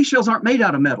 Well, seashells aren't made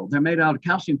out of metal. They're made out of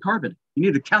calcium carbonate. You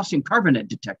need a calcium carbonate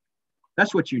detector.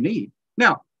 That's what you need.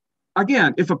 Now,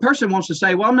 again, if a person wants to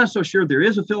say, well, I'm not so sure there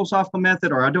is a philosophical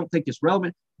method, or I don't think it's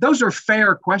relevant, those are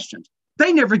fair questions.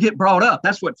 They never get brought up.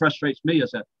 That's what frustrates me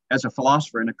as a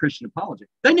philosopher and a Christian apologist.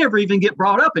 They never even get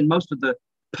brought up in most of the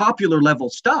popular level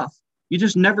stuff. You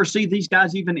just never see these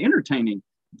guys even entertaining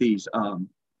these.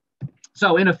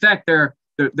 So in effect, they're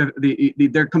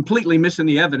completely missing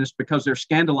the evidence because they're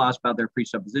scandalized by their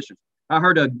presuppositions. I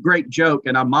heard a great joke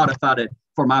and I modified it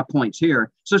for my points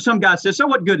here. So some guy says, so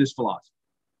what good is philosophy?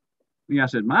 The guy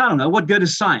said, I don't know. What good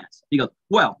is science? He goes,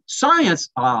 well, science,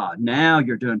 now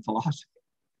you're doing philosophy.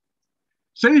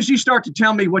 As soon as you start to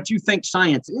tell me what you think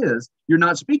science is, you're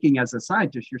not speaking as a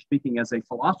scientist, you're speaking as a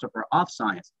philosopher of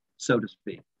science. so to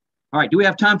speak. All right, do we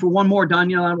have time for one more,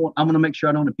 Daniel? I'm going to make sure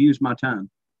I don't abuse my time.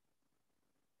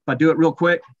 If I do it real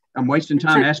quick, I'm wasting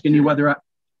time asking you whether I...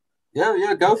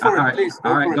 Yeah, go for it, please.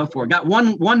 All right, go for it. Got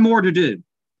one more to do,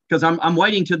 because I'm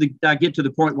waiting till I get to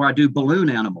the point where I do balloon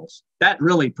animals. That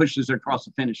really pushes it across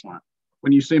the finish line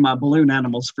when you see my balloon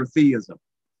animals for theism.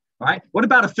 All right, what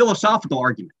about a philosophical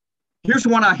argument? Here's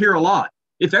one I hear a lot.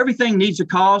 If everything needs a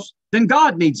cause, then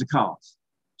God needs a cause.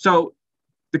 So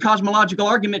the cosmological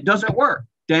argument doesn't work.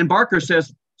 Dan Barker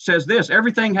says this: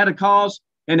 everything had a cause,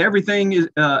 and everything is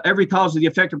every cause is the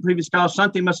effect of previous cause.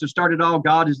 Something must have started all.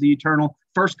 God is the eternal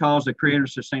first cause, the creator,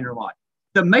 sustainer of life.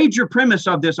 The major premise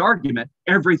of this argument,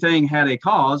 everything had a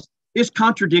cause, is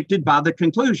contradicted by the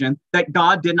conclusion that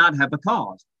God did not have a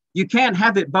cause. You can't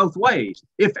have it both ways.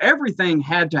 If everything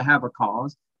had to have a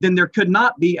cause, then there could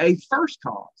not be a first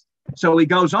cause. So he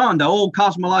goes on. The old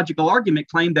cosmological argument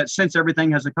claimed that since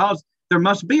everything has a cause, there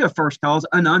must be a first cause,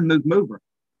 an unmoved mover.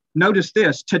 Notice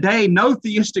this: today, no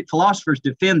theistic philosophers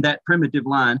defend that primitive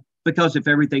line, because if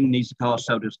everything needs a cause,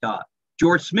 so does God.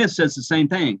 George Smith says the same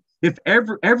thing. If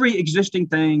every existing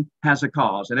thing has a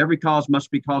cause, and every cause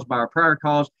must be caused by a prior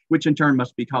cause, which in turn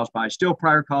must be caused by a still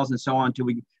prior cause, and so on until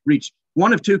we reach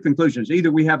one of two conclusions.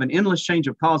 Either we have an endless change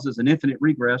of causes and infinite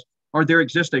regress, or there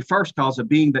exists a first cause of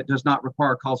being that does not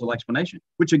require causal explanation,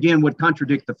 which again would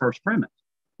contradict the first premise,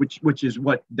 which is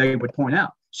what they would point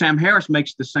out. Sam Harris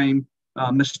makes the same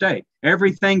mistake.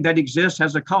 Everything that exists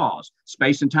has a cause.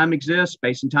 Space and time exists.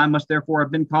 Space and time must therefore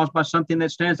have been caused by something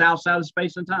that stands outside of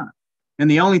space and time. And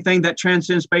the only thing that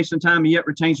transcends space and time and yet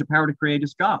retains the power to create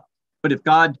is God. But if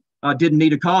God didn't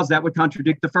need a cause, that would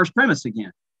contradict the first premise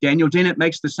again. Daniel Dennett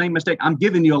makes the same mistake. I'm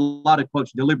giving you a lot of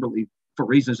quotes deliberately for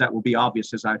reasons that will be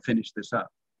obvious as I finish this up.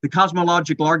 The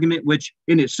cosmological argument, which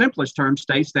in its simplest terms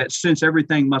states that since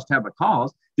everything must have a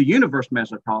cause, the universe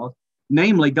must have a cause,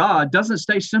 namely God, doesn't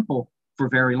stay simple for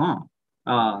very long.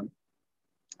 And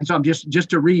so I'm just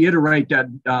to reiterate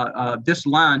that this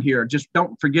line here, just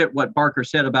don't forget what Barker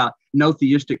said about no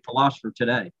theistic philosopher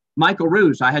today. Michael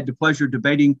Ruse, I had the pleasure of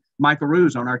debating Michael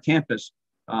Ruse on our campus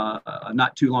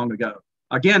not too long ago.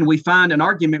 Again, we find an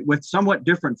argument with somewhat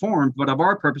different forms, but of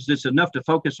our purpose, it's enough to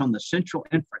focus on the central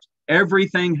inference.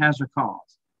 Everything has a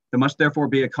cause. There must therefore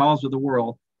be a cause of the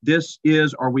world. This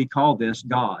is, or we call this,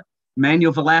 God.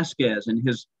 Manuel Velasquez, in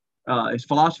his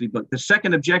philosophy book, the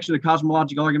second objection to the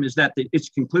cosmological argument is that its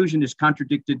conclusion is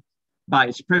contradicted by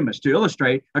its premise. To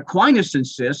illustrate, Aquinas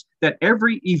insists that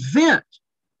every event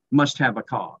must have a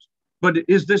cause. But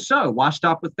is this so? Why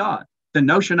stop with God? The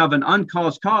notion of an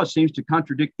uncaused cause seems to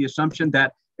contradict the assumption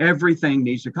that everything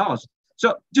needs a cause.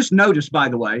 So just notice, by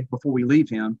the way, before we leave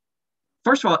him,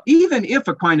 first of all, even if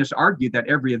Aquinas argued that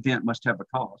every event must have a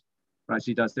cause, as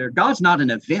he does there, God's not an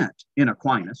event in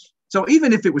Aquinas. So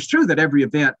even if it was true that every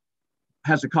event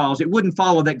has a cause, it wouldn't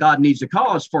follow that God needs a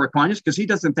cause for Aquinas, because he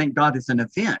doesn't think God is an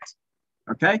event.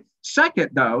 Okay. Second,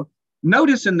 though,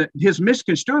 notice in his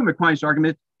misconstruing Aquinas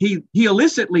argument, he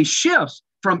illicitly shifts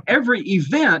from every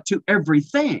event to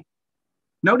everything.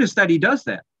 Notice that he does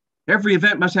that. Every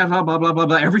event must have blah, blah, blah, blah,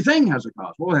 blah. Everything has a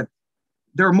cause. Well,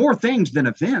 there are more things than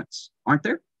events, aren't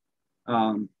there?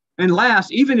 And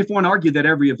last, even if one argued that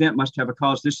every event must have a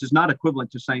cause, this is not equivalent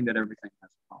to saying that everything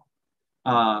has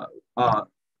a cause.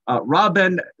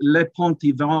 Robin Lepoint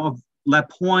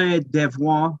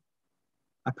d'Evoix,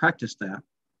 I practiced that.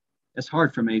 It's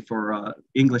hard for me for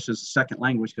English as a second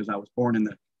language because I was born in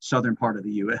the southern part of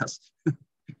the U.S.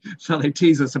 So they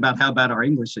tease us about how bad our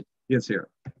English is here.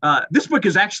 This book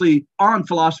is actually on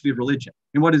philosophy of religion.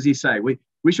 And what does he say?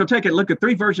 We shall take a look at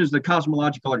three versions of the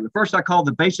cosmological argument. First, I call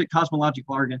the basic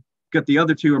cosmological argument, but the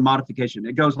other two are modification.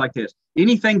 It goes like this.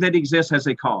 Anything that exists has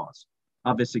a cause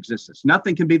of its existence.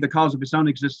 Nothing can be the cause of its own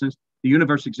existence. The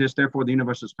universe exists, therefore the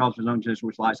universe is the cause of its own existence,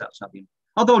 which lies outside the universe.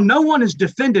 Although no one has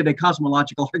defended a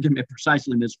cosmological argument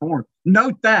precisely in this form,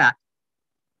 note that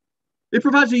it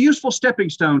provides a useful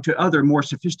stepping stone to other more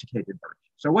sophisticated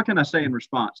versions. So what can I say in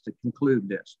response to conclude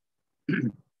this?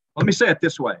 Let me say it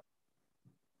this way.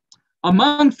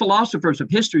 Among philosophers of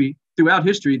history, throughout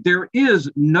history, there is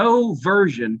no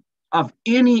version of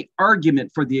any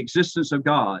argument for the existence of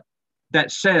God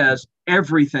that says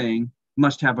everything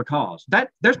must have a cause. That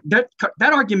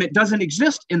argument doesn't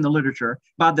exist in the literature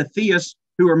by the theists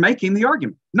who are making the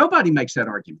argument. Nobody makes that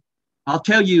argument. I'll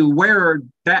tell you where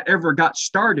that ever got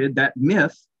started, that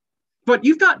myth. But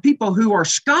you've got people who are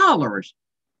scholars.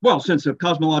 Well, since the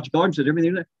cosmological argument,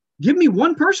 everything. Give me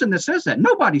one person that says that.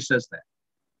 Nobody says that.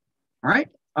 All right.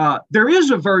 There is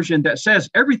a version that says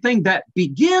everything that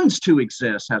begins to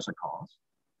exist has a cause.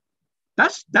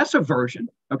 That's a version.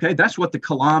 Okay. That's what the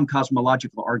Kalam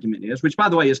cosmological argument is, which, by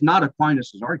the way, is not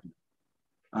Aquinas' argument.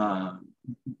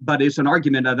 But it's an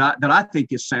argument that I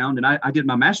think is sound. And I did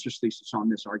my master's thesis on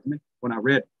this argument when I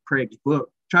read Craig's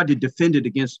book, tried to defend it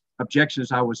against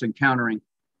objections I was encountering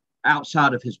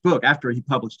outside of his book after he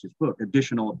published his book,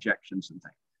 additional objections and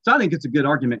things. So I think it's a good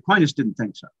argument. Aquinas didn't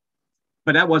think so,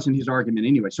 but that wasn't his argument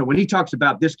anyway. So when he talks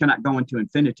about this cannot go into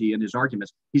infinity in his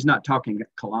arguments, he's not talking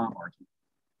Kalam argument.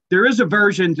 There is a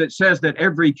version that says that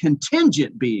every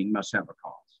contingent being must have a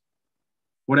cause.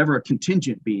 Whatever a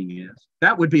contingent being is,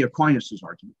 that would be Aquinas'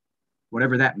 argument,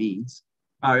 whatever that means.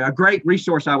 A great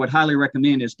resource I would highly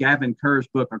recommend is Gavin Kerr's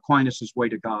book, Aquinas' Way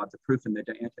to God, The Proof in the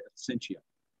De Ante Essentia.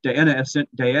 De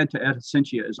Ante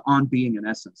Essentia is on being and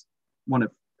essence, one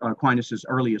of Aquinas'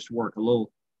 earliest work, a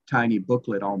little tiny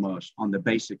booklet almost on the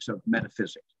basics of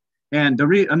metaphysics. And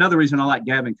another reason I like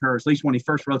Gavin Kerr, at least when he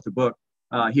first wrote the book,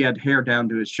 he had hair down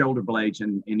to his shoulder blades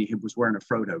and he was wearing a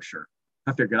Frodo shirt.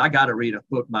 I figured I got to read a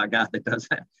book by a guy that does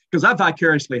that because I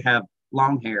vicariously have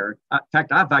long hair. In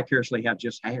fact, I vicariously have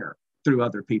just hair through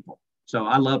other people. So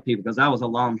I love people because I was a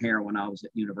long hair when I was at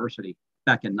university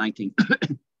back in 19. All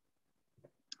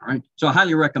right. So I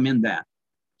highly recommend that.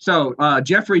 So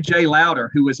Jeffrey J.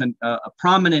 Lauder, who is a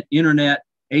prominent internet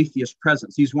atheist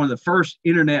presence. He's one of the first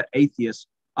internet atheists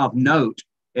of note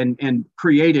and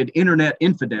created internet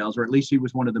infidels, or at least he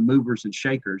was one of the movers and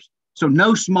shakers. So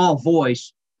no small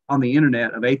voice on the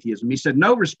internet of atheism. He said,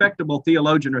 no respectable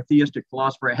theologian or theistic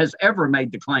philosopher has ever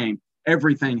made the claim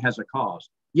everything has a cause.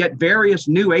 Yet various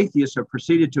new atheists have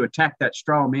proceeded to attack that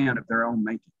straw man of their own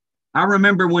making. I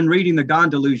remember when reading The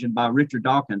God Delusion by Richard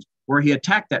Dawkins, where he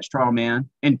attacked that straw man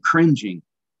and cringing.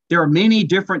 There are many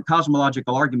different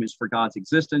cosmological arguments for God's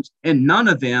existence, and none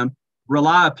of them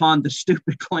rely upon the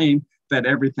stupid claim that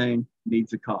everything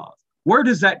needs a cause. Where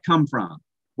does that come from?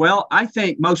 Well, I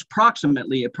think most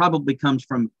proximately, it probably comes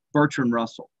from Bertrand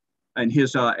Russell and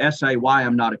his essay, Why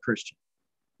I'm Not a Christian.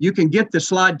 You can get the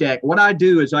slide deck. What I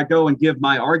do is I go and give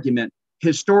my argument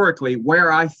historically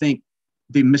where I think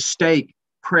the mistake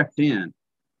crept in.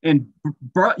 And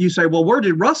you say, well, where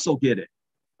did Russell get it?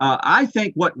 I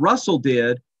think what Russell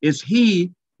did is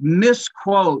he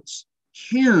misquotes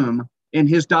Hume in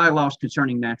his dialogues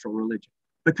concerning natural religion.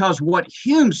 Because what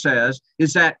Hume says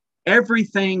is that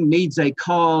everything needs a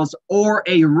cause or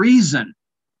a reason.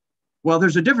 Well,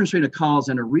 there's a difference between a cause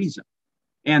and a reason.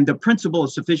 And the principle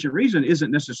of sufficient reason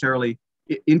isn't necessarily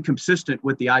inconsistent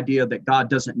with the idea that God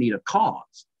doesn't need a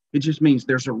cause. It just means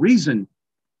there's a reason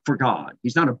for God.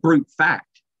 He's not a brute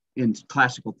fact in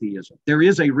classical theism. There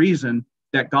is a reason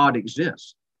that God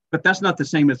exists, but that's not the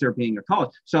same as there being a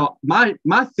cause. So my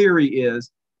theory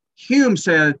is Hume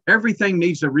said everything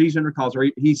needs a reason or cause, or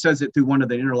he says it through one of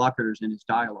the interlocutors in his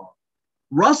dialogue.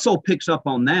 Russell picks up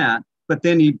on that, but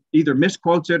then he either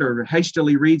misquotes it or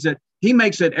hastily reads it. He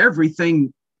makes it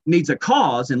everything needs a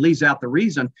cause and leaves out the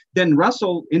reason. Then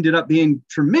Russell ended up being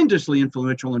tremendously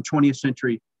influential in 20th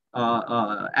century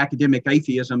academic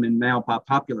atheism and now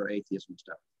popular atheism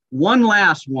stuff. One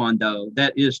last one, though,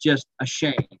 that is just a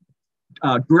shame.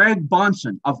 Greg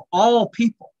Bahnsen, of all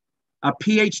people, a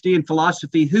PhD in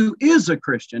philosophy who is a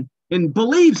Christian and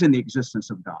believes in the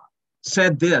existence of God,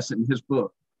 said this in his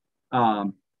book.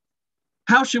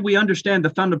 How should we understand the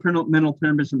fundamental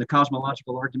premise in the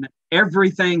cosmological argument?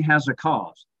 Everything has a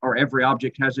cause, or every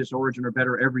object has its origin, or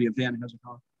better, every event has a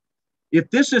cause. If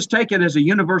this is taken as a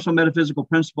universal metaphysical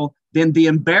principle, then the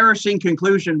embarrassing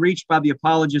conclusion reached by the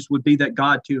apologist would be that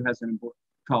God too has an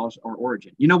cause or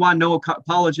origin. You know why no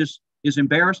apologist is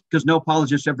embarrassed? Because no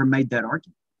apologist ever made that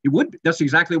argument. It would. That's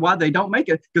exactly why they don't make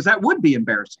it, because that would be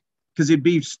embarrassing, because it'd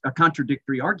be a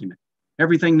contradictory argument.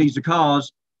 Everything needs a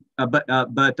cause, but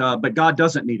God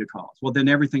doesn't need a cause. Well, then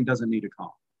everything doesn't need a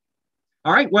cause.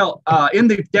 All right. Well, in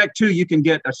the deck too, you can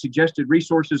get suggested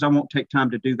resources. I won't take time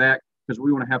to do that because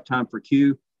we want to have time for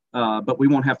Q, but we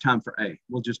won't have time for A.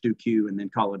 We'll just do Q and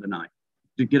then call it a night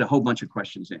to get a whole bunch of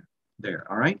questions in there.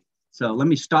 All right. So let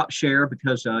me stop share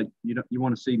because you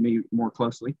want to see me more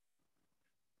closely.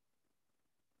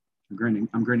 I'm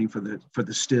grinning for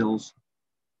the stills.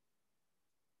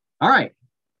 All right,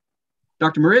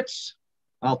 Dr. Moritz,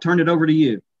 I'll turn it over to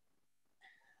you.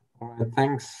 All right,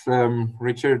 thanks,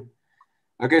 Richard.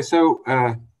 Okay, so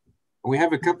we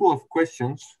have a couple of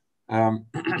questions.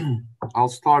 I'll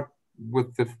start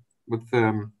with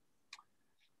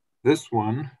this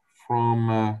one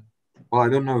from. Well, I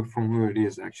don't know from who it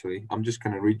is actually. I'm just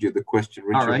going to read you the question,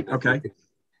 Richard. All right. Okay.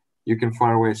 You can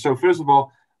fire away. So first of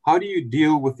all, how do you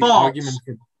deal with the false. argument?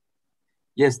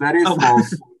 Yes, that is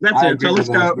false. That's it. So let's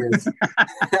go. Yes.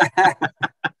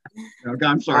 Okay,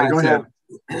 I'm sorry. Go ahead.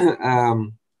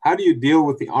 How do you deal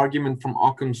with the argument from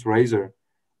Occam's razor?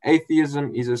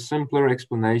 Atheism is a simpler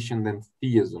explanation than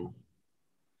theism.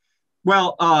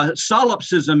 Well,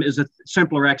 solipsism is a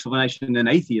simpler explanation than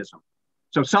atheism.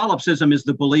 So solipsism is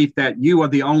the belief that you are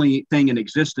the only thing in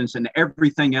existence and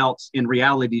everything else in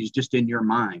reality is just in your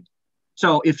mind.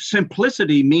 So if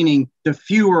simplicity, meaning the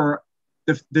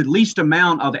least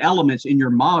amount of elements in your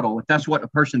model, if that's what a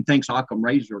person thinks Occam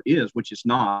Razor is, which is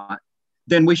not,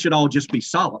 then we should all just be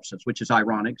solipsists, which is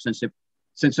ironic, since if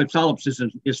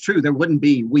solipsism is true, there wouldn't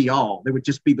be we all. There would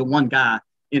just be the one guy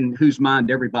in whose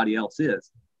mind everybody else is.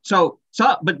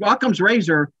 But Occam's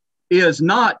Razor is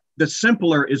not the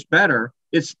simpler is better.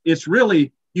 It's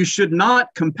really, you should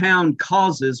not compound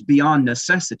causes beyond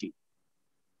necessity.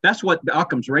 That's what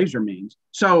Occam's Razor means.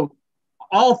 So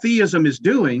all theism is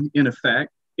doing, in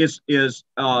effect, is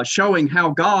showing how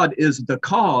God is the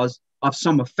cause of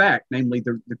some effect, namely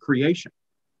the creation.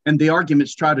 And the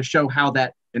arguments try to show how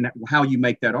that and how you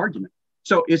make that argument.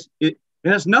 So it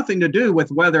has nothing to do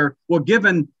with whether, well,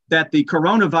 given that the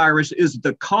coronavirus is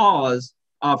the cause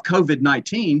of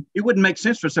COVID-19, it wouldn't make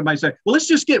sense for somebody to say, well, let's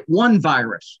just get one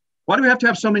virus. Why do we have to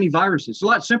have so many viruses? It's a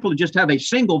lot simpler to just have a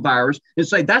single virus and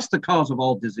say that's the cause of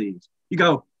all disease. You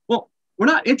go, well, we're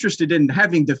not interested in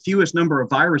having the fewest number of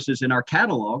viruses in our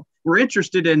catalog. We're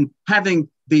interested in having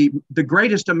the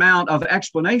greatest amount of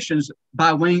explanations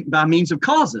by means of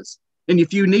causes. And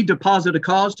if you need to posit a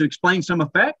cause to explain some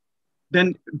effect,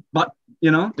 then, but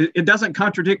it doesn't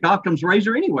contradict Occam's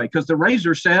Razor anyway, because the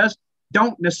razor says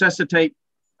don't necessitate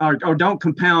or don't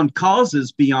compound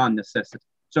causes beyond necessity.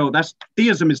 So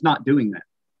theism is not doing that.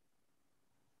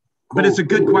 Cool. But it's a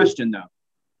good question,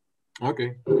 though.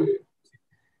 Okay.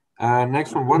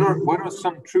 Next one. What are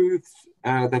some truths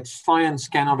that science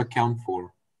cannot account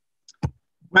for?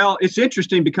 Well, it's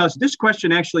interesting because this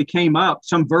question actually came up,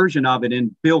 some version of it,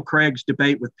 in Bill Craig's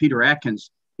debate with Peter Atkins.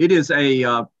 It is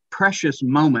a precious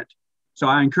moment. So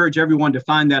I encourage everyone to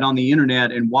find that on the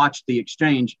internet and watch the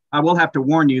exchange. I will have to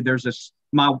warn you, there's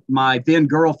my then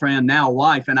girlfriend, now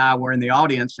wife, and I were in the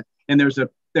audience, and there's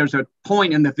a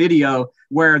point in the video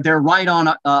where they're right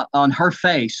on her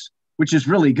face, which is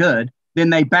really good. Then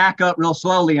they back up real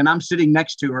slowly, and I'm sitting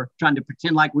next to her trying to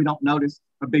pretend like we don't notice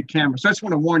a big camera. So I just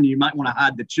want to warn you, you might want to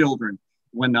hide the children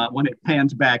when it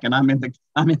pans back and I'm in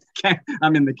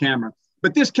the camera.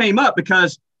 But this came up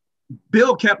because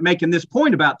Bill kept making this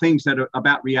point about things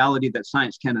about reality that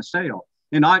science can assail.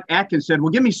 And Atkins said,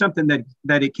 well, give me something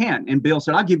that it can. And Bill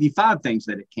said, I'll give you 5 things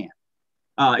that it can.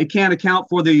 It can't account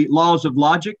for the laws of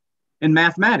logic and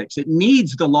mathematics. It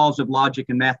needs the laws of logic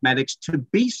and mathematics to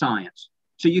be science.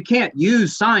 So you can't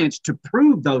use science to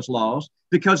prove those laws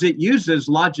because it uses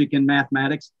logic and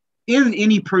mathematics in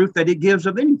any proof that it gives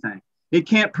of anything. It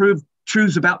can't prove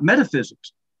truths about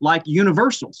metaphysics, like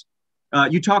universals.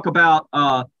 You talk about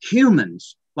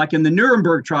humans, like in the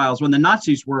Nuremberg trials when the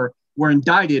Nazis were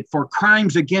indicted for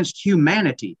crimes against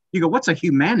humanity. You go, what's a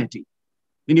humanity?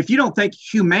 And if you don't think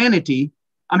humanity,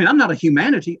 I'm not a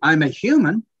humanity, I'm a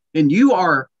human, and you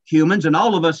are humans, and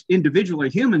all of us individually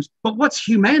are humans, but what's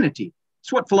humanity?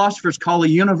 It's what philosophers call a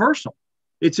universal.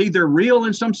 It's either real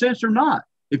in some sense or not.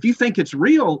 If you think it's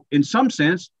real in some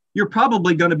sense, you're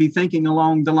probably going to be thinking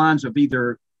along the lines of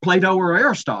either Plato or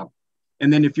Aristotle.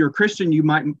 And then if you're a Christian, you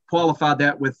might qualify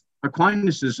that with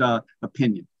Aquinas's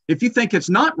opinion. If you think it's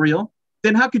not real,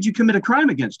 then how could you commit a crime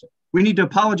against it? We need to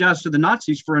apologize to the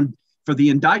Nazis for the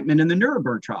indictment in the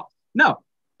Nuremberg trial. No,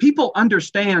 people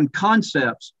understand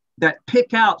concepts that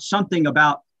pick out something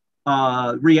about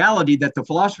reality that the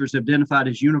philosophers have identified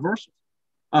as universal.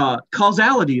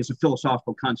 Causality is a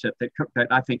philosophical concept that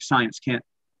I think science can't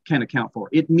account for.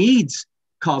 It needs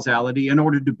causality in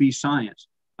order to be science.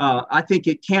 I think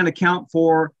it can account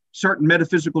for certain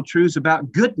metaphysical truths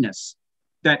about goodness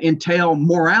that entail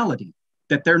morality,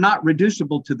 that they're not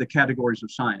reducible to the categories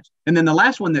of science. And then the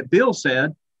last one that Bill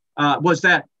said was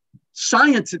that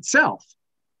science itself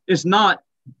is not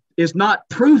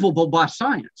provable by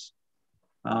science.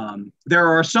 There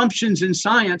are assumptions in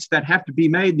science that have to be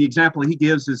made. The example he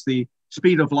gives is the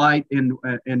speed of light in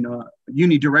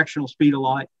unidirectional speed of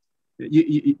light.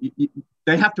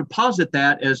 They have to posit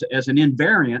that as an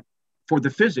invariant for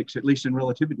the physics, at least in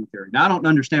relativity theory. Now, I don't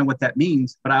understand what that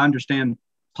means, but I understand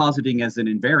positing as an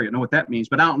invariant. I know what that means,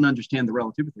 but I don't understand the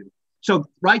relativity theory. So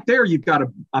right there, you've got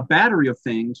a battery of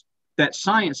things that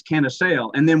science can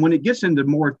assail. And then when it gets into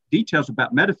more details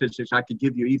about metaphysics, I could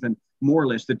give you even more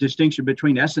lists: the distinction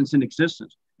between essence and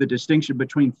existence, the distinction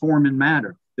between form and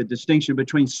matter, the distinction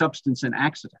between substance and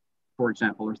accident, for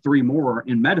example, or 3 more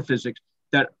in metaphysics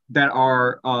that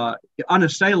are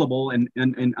unassailable and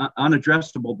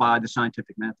unaddressable by the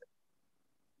scientific method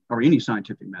or any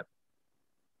scientific method.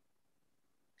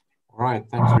 All right,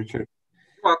 thanks, Richard.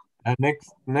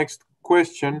 Next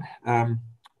question.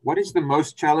 What is the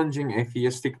most challenging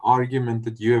atheistic argument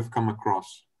that you have come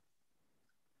across?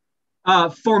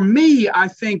 For me, I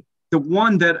think the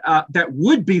one that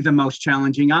would be the most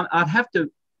challenging, I'd have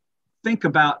to think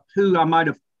about who I might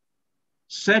have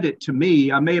said it to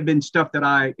me. I may have been stuff that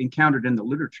I encountered in the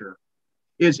literature.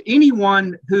 Is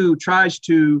anyone who tries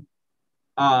to,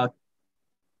 let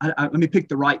me pick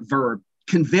the right verb,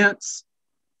 convince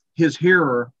his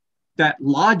hearer that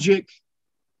logic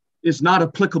is not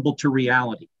applicable to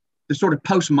reality, the sort of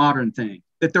postmodern thing,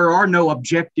 that there are no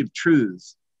objective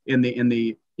truths in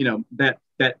the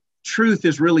that truth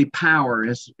is really power,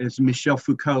 as Michel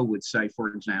Foucault would say, for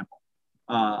example.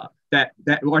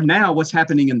 Or now what's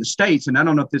happening in the States, and I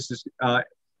don't know if this is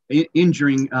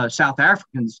injuring South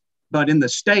Africans, but in the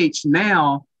States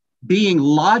now, being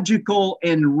logical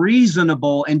and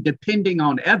reasonable and depending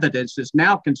on evidence is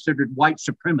now considered white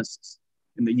supremacist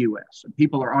in the US. And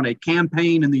people are on a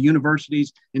campaign in the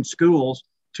universities and schools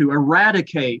to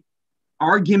eradicate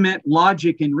argument,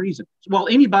 logic, and reason. Well,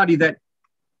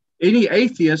 any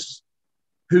atheists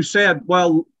who said,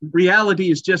 well,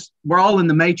 reality is just, we're all in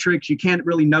the matrix, you can't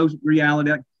really know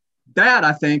reality. That,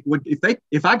 I think, would,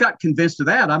 if I got convinced of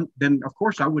that, then of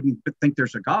course I wouldn't think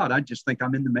there's a God. I just think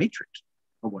I'm in the matrix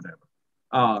or whatever.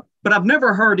 But I've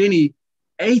never heard any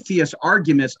atheist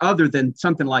arguments other than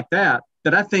something like that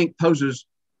I think poses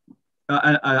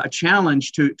a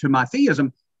challenge to my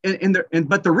theism.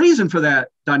 But the reason for that,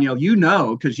 Danielle,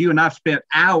 because you and I've spent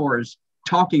hours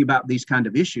talking about these kind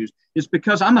of issues, is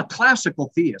because I'm a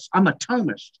classical theist. I'm a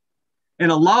Thomist.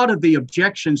 And a lot of the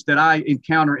objections that I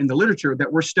encounter in the literature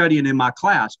that we're studying in my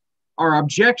class are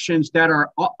objections that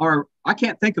are I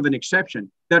can't think of an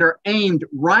exception, that are aimed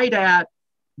right at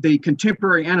the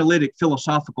contemporary analytic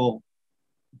philosophical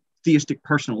theistic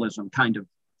personalism kind of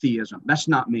theism. That's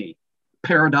not me.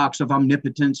 Paradox of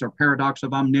omnipotence or paradox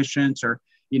of omniscience or,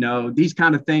 these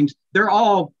kind of things, they're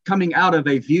all coming out of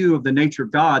a view of the nature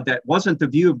of God that wasn't the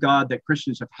view of God that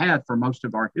Christians have had for most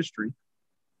of our history.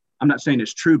 I'm not saying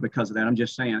it's true because of that. I'm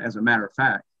just saying, as a matter of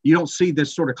fact, you don't see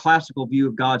this sort of classical view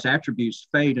of God's attributes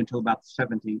fade until about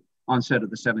the onset of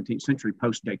the 17th century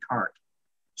post-Descartes.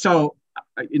 So,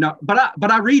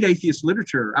 but I read atheist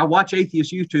literature. I watch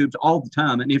atheist YouTubes all the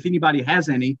time. And if anybody has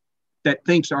any that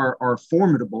thinks are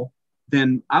formidable,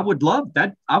 then I would love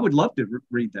that. I would love to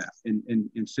read that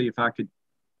and see if I could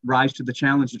rise to the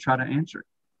challenge to try to answer it.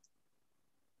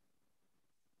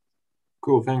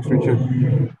 Cool, thanks,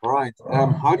 Richard. All right,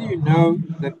 how do you know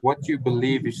that what you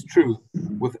believe is true?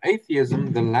 With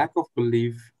atheism, the lack of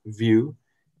belief view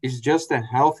is just a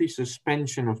healthy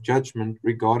suspension of judgment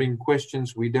regarding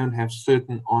questions we don't have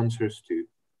certain answers to.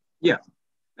 Yeah,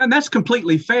 and that's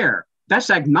completely fair. That's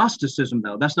agnosticism,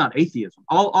 though. That's not atheism.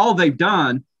 All they've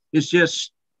done is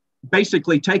just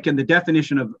basically taken the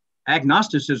definition of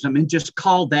agnosticism and just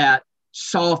called that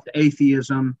soft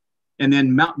atheism. And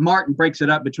then Martin breaks it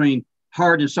up between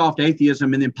hard and soft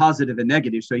atheism and then positive and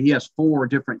negative. So he has 4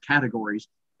 different categories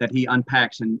that he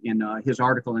unpacks in his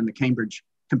article in the Cambridge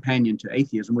Companion to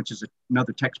Atheism, which is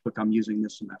another textbook I'm using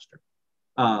this semester.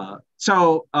 I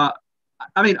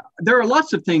mean, there are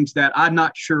lots of things that I'm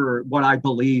not sure what I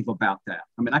believe about that.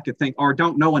 I mean, I could think or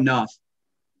don't know enough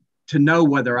to know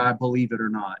whether I believe it or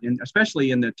not. And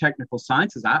especially in the technical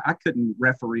sciences, I couldn't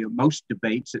referee most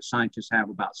debates that scientists have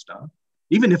about stuff.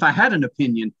 Even if I had an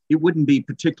opinion, it wouldn't be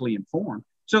particularly informed.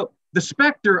 So the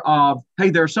specter of, hey,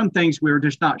 there are some things we're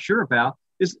just not sure about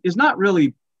is not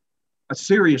really a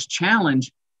serious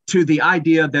challenge to the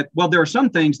idea that, well, there are some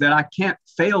things that I can't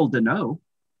fail to know.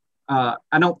 I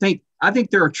think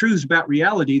there are truths about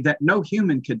reality that no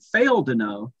human could fail to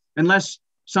know unless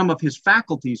some of his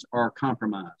faculties are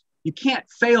compromised. You can't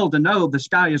fail to know the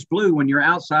sky is blue when you're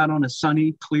outside on a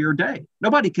sunny, clear day.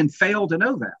 Nobody can fail to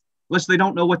know that unless they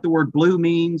don't know what the word blue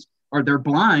means, or they're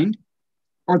blind,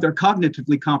 or they're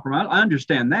cognitively compromised. I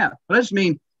understand that. But I just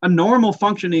mean a normal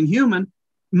functioning human,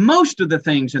 most of the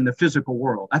things in the physical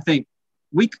world, I think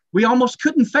we almost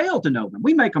couldn't fail to know them.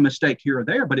 We make a mistake here or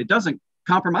there, but it doesn't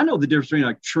compromise. I know the difference between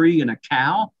a tree and a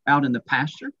cow out in the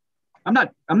pasture. I'm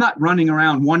not running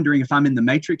around wondering if I'm in the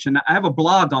matrix. And I have a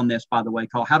blog on this, by the way,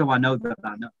 called How Do I Know That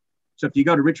I Know? So if you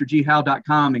go to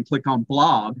richardghowe.com and click on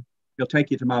blog, it'll take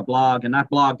you to my blog. And I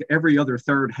blog every other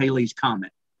third Haley's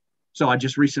comment. So I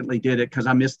just recently did it because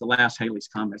I missed the last Haley's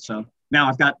comment. So now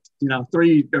I've got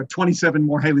 27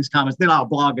 more Haley's comments. Then I'll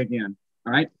blog again.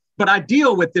 All right. But I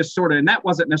deal with this sort of, and that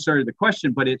wasn't necessarily the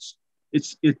question, but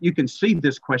you can see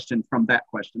this question from that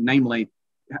question, namely,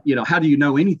 how do you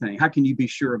know anything? How can you be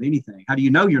sure of anything? How do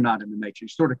you know you're not in the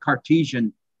matrix? Sort of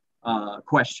Cartesian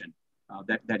question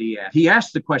that he asked. He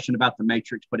asked the question about the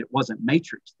matrix, but it wasn't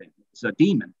matrix then. It's a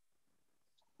demon.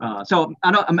 So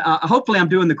hopefully I'm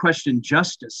doing the question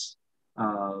justice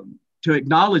to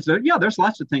acknowledge that, yeah, there's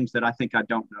lots of things that I think I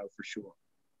don't know for sure.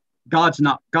 God's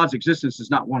existence is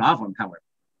not one of them, however.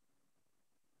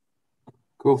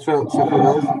 Cool. So for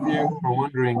those of you who are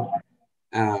wondering,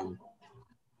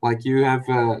 like you have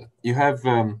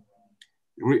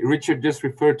Richard just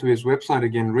referred to his website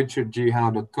again,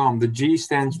 richardghowe.com. The G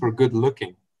stands for good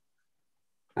looking.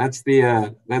 That's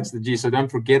the G. So don't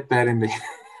forget that in the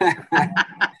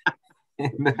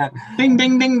ding,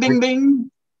 ding, ding, ding,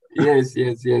 ding. Yes.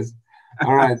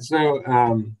 All right.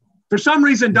 So for some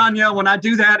reason, Danielle, when I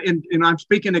do that and I'm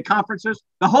speaking at conferences,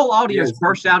 the whole audience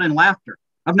bursts out in laughter.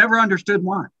 I've never understood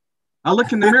why. I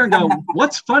look in the mirror and go,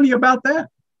 what's funny about that?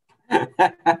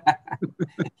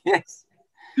 Yes,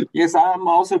 I'm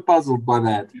also puzzled by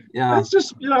that. Yeah. It's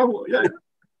just, yeah.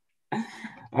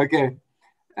 Okay.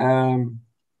 How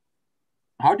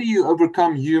do you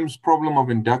overcome Hume's problem of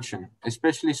induction,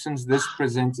 especially since this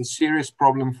presents a serious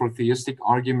problem for theistic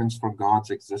arguments for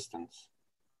God's existence?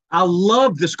 I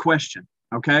love this question,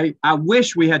 okay? I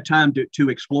wish we had time to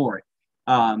explore it.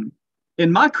 In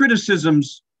my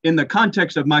criticisms, in the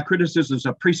context of my criticisms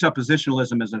of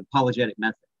presuppositionalism as an apologetic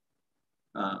method,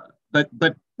 but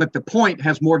the point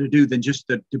has more to do than just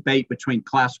the debate between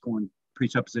classical and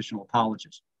presuppositional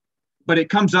apologists. But it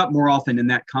comes up more often in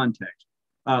that context.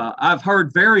 I've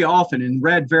heard very often and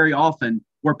read very often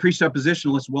where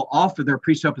presuppositionalists will offer their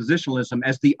presuppositionalism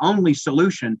as the only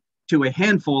solution to a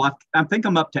handful, I think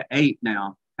I'm up to 8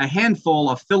 now, a handful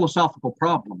of philosophical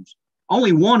problems.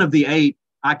 Only one of the 8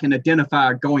 I can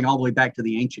identify going all the way back to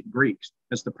the ancient Greeks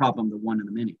as the problem, the one in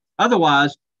the many.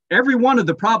 Otherwise, every one of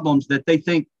the problems that they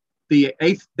think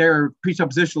their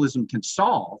presuppositionalism can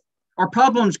solve are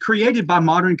problems created by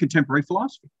modern contemporary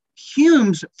philosophy.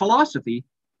 Hume's philosophy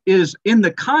is in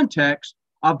the context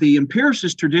of the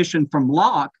empiricist tradition from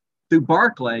Locke through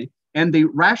Berkeley and the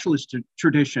rationalist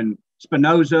tradition,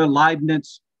 Spinoza,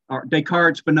 Leibniz, or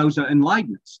Descartes, Spinoza, and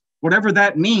Leibniz. Whatever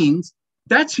that means,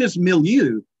 that's his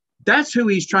milieu. That's who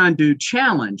he's trying to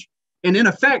challenge. And in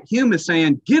effect, Hume is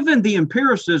saying, given the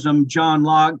empiricism, John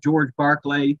Locke, George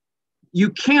Berkeley,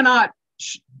 you cannot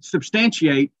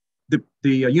substantiate the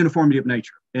uniformity of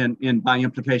nature and by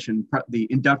implication, the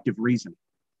inductive reasoning.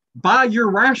 By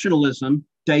your rationalism,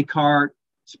 Descartes,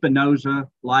 Spinoza,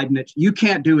 Leibniz, you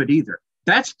can't do it either.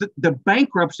 That's the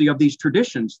bankruptcy of these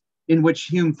traditions in which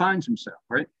Hume finds himself,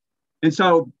 right? And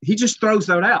so he just throws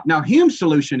that out. Now, Hume's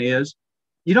solution is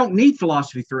you don't need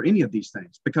philosophy for any of these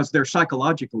things because they're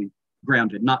psychologically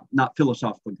grounded, not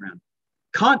philosophically grounded.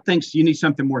 Kant thinks you need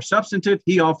something more substantive.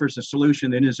 He offers a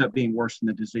solution that ends up being worse than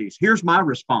the disease. Here's my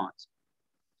response.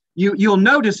 You'll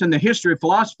notice in the history of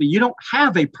philosophy, you don't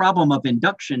have a problem of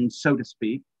induction, so to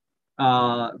speak,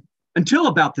 until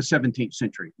about the 17th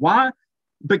century. Why?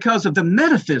 Because of the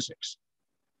metaphysics.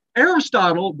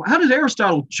 Aristotle, how does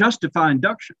Aristotle justify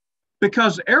induction?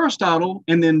 Because Aristotle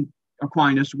and then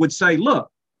Aquinas would say,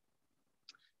 look,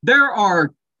 there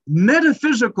are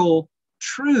metaphysical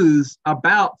truths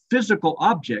about physical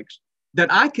objects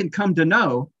that I can come to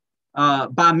know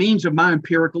by means of my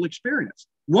empirical experience.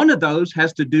 One of those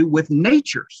has to do with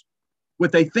natures,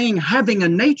 with a thing having a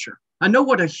nature. I know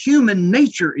what a human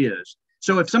nature is.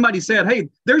 So if somebody said, hey,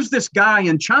 there's this guy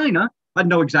in China, I'd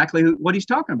know exactly what he's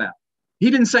talking about.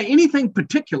 He didn't say anything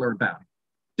particular about it.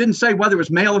 Didn't say whether it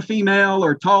was male or female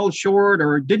or tall or short,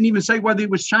 or didn't even say whether he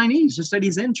was Chinese. Just said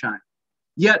he's in China.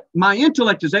 Yet my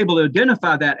intellect is able to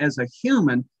identify that as a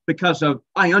human because of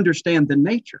I understand the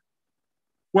nature.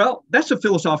 Well, that's a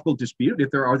philosophical dispute if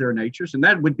there are natures, and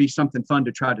that would be something fun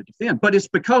to try to defend. But it's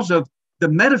because of the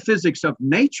metaphysics of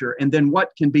nature and then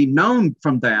what can be known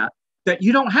from that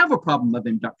you don't have a problem of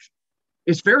induction.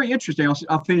 It's very interesting.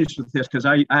 I'll finish with this because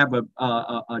I have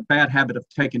a bad habit of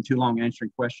taking too long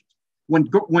answering questions. When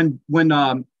Greg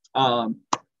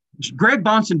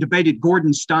Bahnsen debated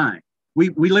Gordon Stein,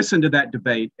 we listened to that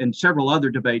debate and several other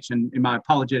debates in my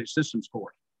apologetic systems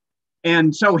course.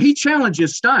 And so he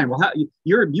challenges Stein. Well,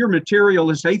 your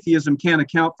materialist atheism can't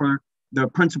account for the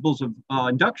principles of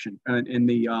induction and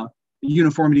the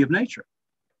uniformity of nature.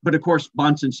 But of course,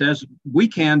 Bahnsen says we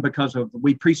can because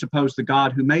we presuppose the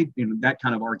God who made that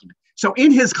kind of argument. So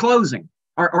in his closing,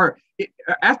 or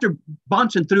after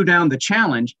Bahnsen threw down the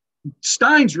challenge,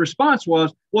 Stein's response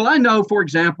was, well, I know, for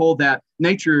example, that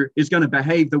nature is going to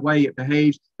behave the way it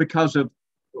behaves because of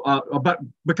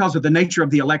the nature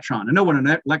of the electron. I know what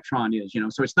an electron is,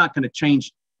 so it's not going to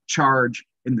change charge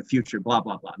in the future, blah,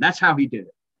 blah, blah. That's how he did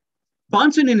it.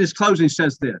 Bahnsen in his closing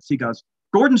says this. He goes,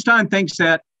 Gordon Stein thinks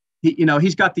that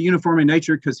he's got the uniformity of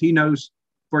nature because he knows,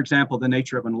 for example, the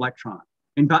nature of an electron.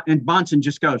 And Bahnsen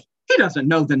just goes, he doesn't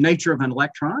know the nature of an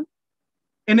electron.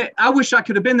 And I wish I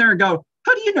could have been there and go,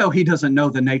 how do you know he doesn't know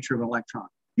the nature of an electron?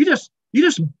 You just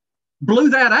blew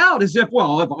that out as if,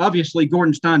 well, obviously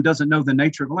Gordon Stein doesn't know the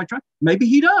nature of an electron. Maybe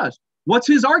he does. What's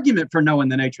his argument for knowing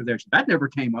the nature of theirs? That never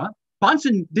came up.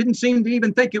 Bonson didn't seem to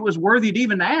even think it was worthy to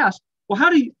even ask, well, how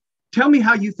do you tell me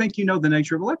how you think you know the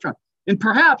nature of an electron? And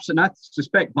perhaps, and I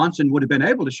suspect Bonson would have been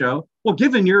able to show, well,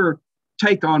 given your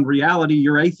take on reality,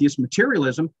 your atheist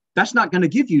materialism, that's not going to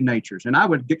give you natures. And I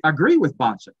would agree with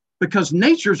Bonson, because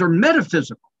natures are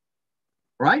metaphysical,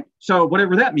 right? So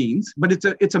whatever that means, but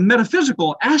it's a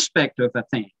metaphysical aspect of a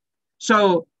thing.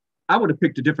 So I would have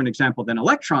picked a different example than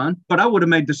electron, but I would have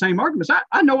made the same arguments.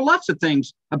 I know lots of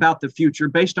things about the future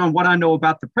based on what I know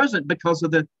about the present because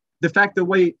of the fact the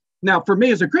way, now for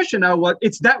me as a Christian,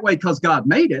 it's that way because God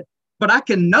made it, but I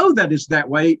can know that it's that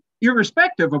way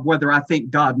irrespective of whether I think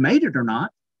God made it or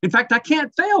not. In fact, I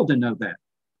can't fail to know that.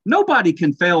 Nobody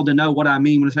can fail to know what I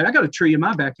mean when I say, I got a tree in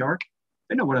my backyard.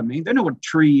 They know what I mean. They know what a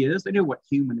tree is. They know what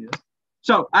human is.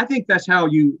 So I think that's how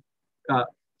you, John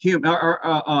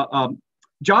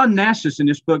Nassus in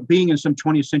this book, Being in Some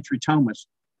 20th Century Thomists,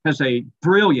 has a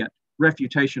brilliant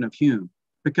refutation of Hume,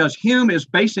 because Hume is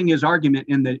basing his argument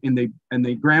in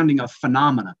the grounding of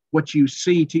phenomena, what you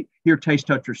see, hear, taste,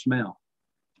 touch, or smell.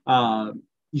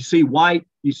 You see white,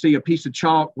 you see a piece of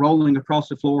chalk rolling across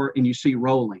the floor, and you see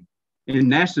rolling.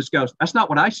 And Nassus goes, that's not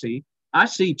what I see. I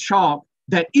see chalk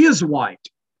that is white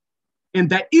and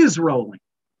that is rolling.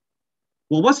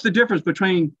 Well, what's the difference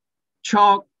between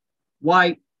chalk,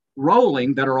 white,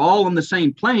 rolling that are all on the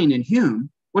same plane in Hume?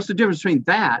 What's the difference between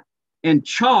that and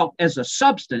chalk as a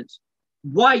substance,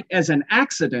 white as an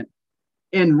accident,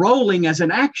 and rolling as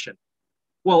an action?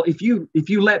 Well, if you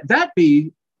let that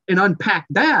be and unpack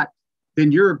that,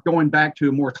 then you're going back to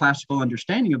a more classical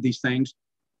understanding of these things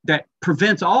that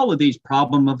prevents all of these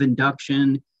problem of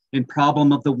induction and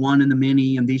problem of the one and the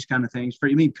many and these kind of things for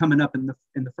me coming up in the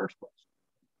first place.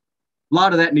 A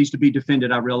lot of that needs to be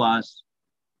defended, I realize,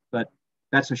 but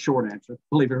that's a short answer,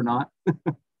 believe it or not.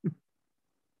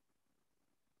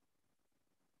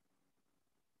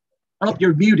 Oh,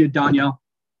 you're muted, Danielle.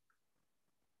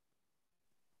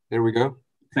 There we go.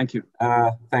 Thank you.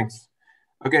 Thanks.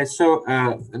 Okay, so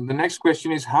the next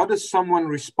question is, how does someone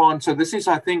respond? So this is,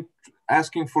 I think,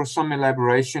 asking for some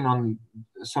elaboration on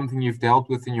something you've dealt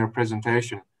with in your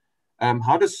presentation.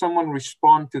 How does someone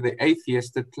respond to the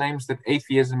atheist that claims that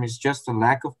atheism is just a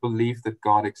lack of belief that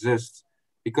God exists?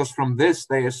 Because from this,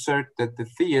 they assert that the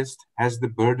theist has the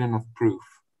burden of proof.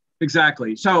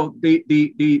 Exactly. So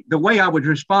the way I would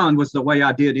respond was the way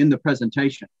I did in the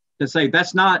presentation, to say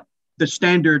that's not the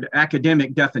standard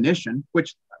academic definition,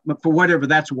 which for whatever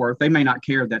that's worth, they may not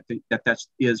care that that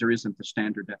is or isn't the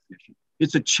standard definition.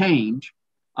 It's a change.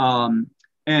 And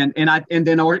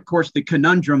then of course the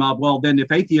conundrum of, well, then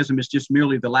if atheism is just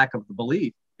merely the lack of the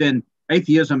belief, then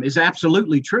atheism is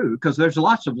absolutely true, because there's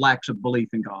lots of lacks of belief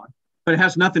in God, but it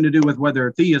has nothing to do with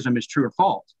whether theism is true or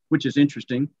false, which is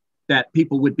interesting that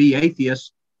people would be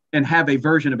atheists and have a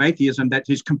version of atheism that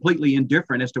is completely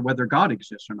indifferent as to whether God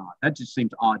exists or not. That just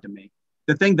seems odd to me.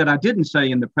 The thing that I didn't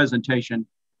say in the presentation,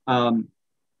 let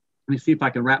me see if I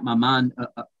can wrap my mind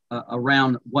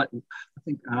around what, I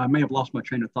think I may have lost my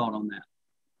train of thought on that.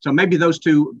 So maybe those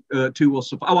two will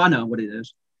suffice. Oh, I know what it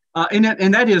is. And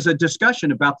that is a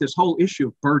discussion about this whole issue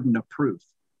of burden of proof.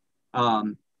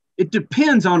 It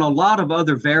depends on a lot of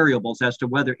other variables as to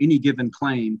whether any given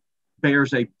claim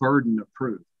bears a burden of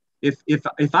proof.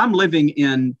 If I'm living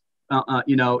in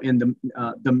in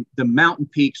the mountain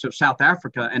peaks of South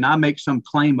Africa and I make some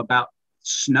claim about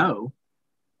snow,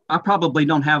 I probably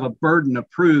don't have a burden of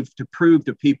proof to prove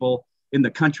to people in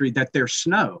the country that there's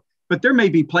snow. But there may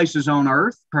be places on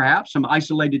Earth, perhaps some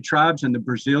isolated tribes in the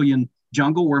Brazilian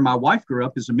jungle where my wife grew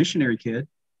up as a missionary kid,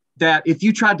 that if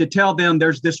you tried to tell them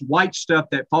there's this white stuff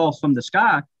that falls from the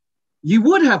sky, you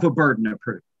would have a burden of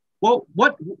proof. Well,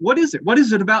 what is it? What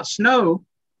is it about snow?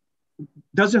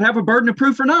 Does it have a burden of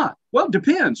proof or not? Well, it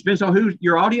depends. Depends on who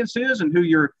your audience is and who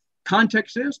your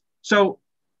context is. So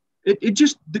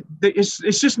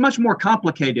it's just much more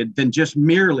complicated than just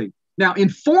merely. Now, in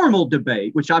formal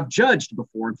debate, which I've judged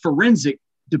before, in forensic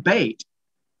debate,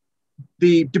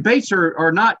 the debates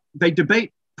are not, they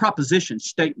debate proposition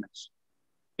statements.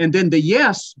 And then the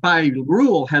yes, by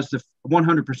rule, has the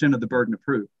 100% of the burden of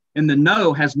proof, and the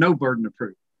no has no burden of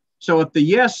proof. So if the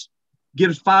yes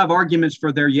gives 5 arguments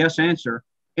for their yes answer,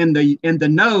 and the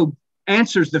no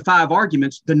answers the 5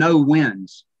 arguments, the no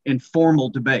wins in formal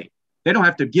debate. They don't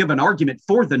have to give an argument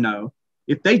for the no.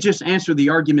 If they just answer the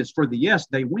arguments for the yes,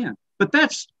 they win. But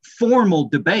that's formal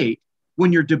debate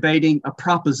when you're debating a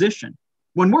proposition.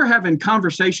 when we're having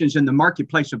conversations in the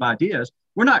marketplace of ideas,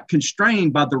 we're not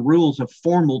constrained by the rules of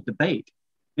formal debate.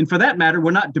 And for that matter,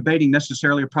 we're not debating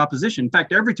necessarily a proposition. In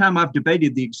fact, every time I've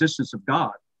debated the existence of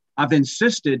God, I've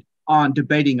insisted on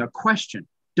debating a question.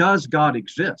 Does God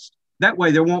exist? That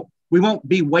way we won't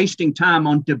be wasting time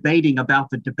on debating about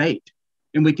the debate.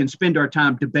 And we can spend our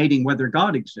time debating whether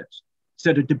God exists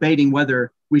instead of debating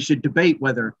whether we should debate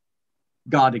whether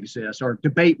God exists or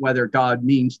debate whether God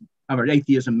means, or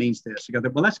atheism means this.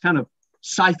 Well, that's kind of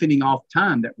siphoning off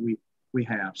time that we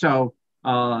have. So,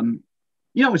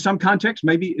 in some contexts,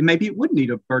 maybe it would need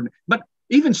a burden. But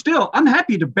even still, I'm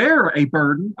happy to bear a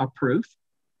burden of proof.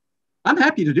 I'm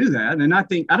happy to do that. And I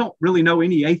don't really know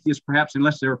any atheists, perhaps,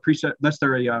 unless they're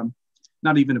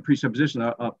not even a presupposition,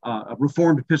 a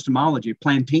reformed epistemology,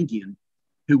 Plantingian,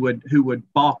 who would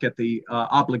balk at the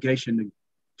obligation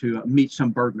to meet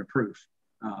some burden of proof.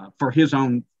 For his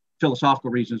own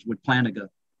philosophical reasons, would Plantinga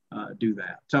do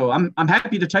that? So I'm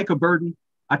happy to take a burden.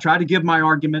 I try to give my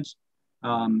arguments,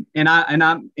 and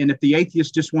if the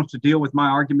atheist just wants to deal with my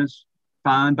arguments,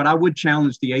 fine. But I would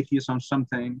challenge the atheist on some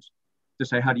things to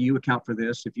say, how do you account for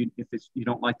this if you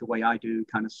don't like the way I do,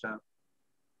 kind of stuff.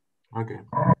 Okay.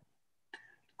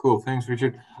 Cool. Thanks,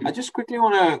 Richard. I just quickly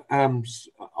want to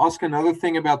ask another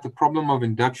thing about the problem of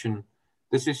induction.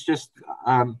 This is just,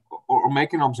 or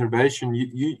make an observation.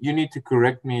 You need to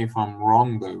correct me if I'm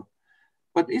wrong, though.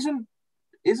 But isn't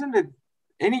it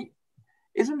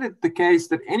the case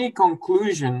that any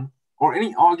conclusion or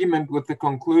any argument with the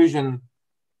conclusion,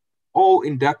 all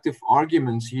inductive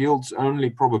arguments yields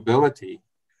only probability?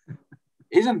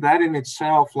 Isn't that in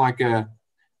itself like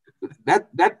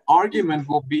that argument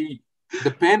will be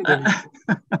dependent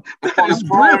upon a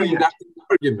prior inductive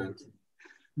argument?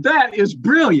 That is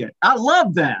brilliant. I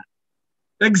love that.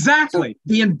 Exactly. So,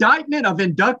 the indictment of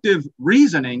inductive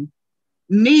reasoning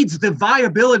needs the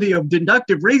viability of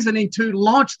deductive reasoning to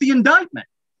launch the indictment.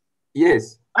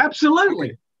 Yes. Absolutely.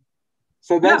 Okay.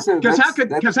 So that's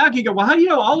because how can you go, well, how do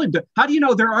you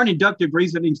know there aren't inductive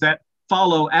reasonings that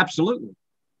follow absolutely?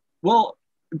 Well,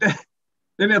 they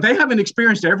haven't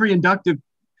experienced every inductive.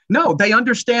 No, they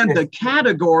understand the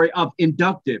category of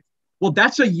inductive. Well,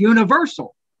 that's a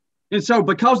universal. And so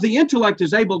because the intellect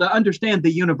is able to understand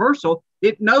the universal,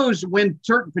 it knows when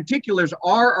certain particulars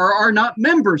are or are not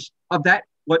members of that,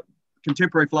 what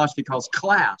contemporary philosophy calls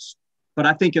class. But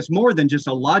I think it's more than just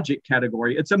a logic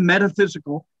category. It's a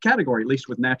metaphysical category, at least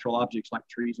with natural objects like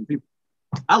trees and people.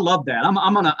 I love that. I'm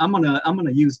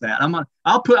gonna use that.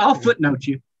 I'll footnote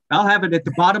you. I'll have it at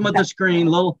the bottom of the screen,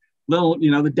 little,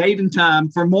 the date and time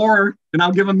for more, and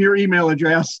I'll give them your email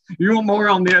address. You want more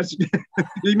on this?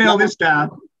 Email this guy.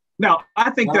 No, I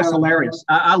think that's hilarious.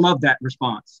 I love that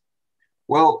response.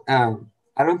 Well, I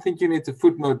don't think you need to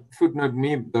footnote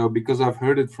me though, because I've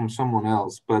heard it from someone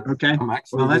else. But okay, I'm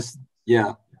actually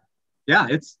yeah.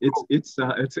 It's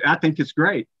I think it's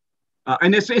great,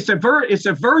 and it's a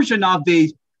version of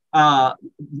the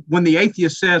when the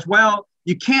atheist says, well,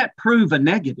 you can't prove a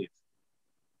negative.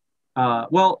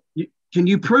 Can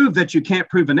you prove that you can't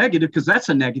prove a negative? Because that's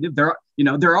a negative. There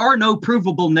are no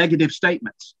provable negative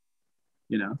statements.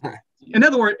 In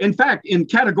other words, in fact, in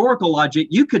categorical logic,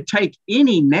 you could take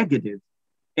any negative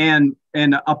and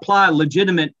apply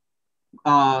legitimate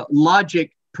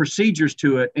logic procedures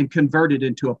to it and convert it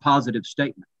into a positive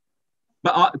statement.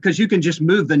 But because you can just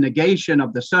move the negation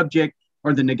of the subject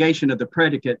or the negation of the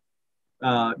predicate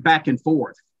back and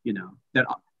forth, that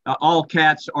all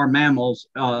cats are mammals,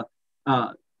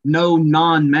 no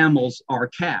non-mammals are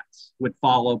cats would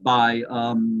follow by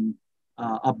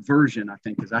obversion, I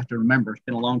think, because I have to remember. It's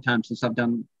been a long time since I've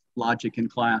done logic in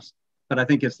class, but I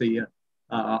think it's the,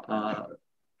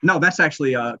 no, that's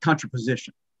actually a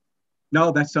contraposition.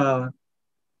 No, that's,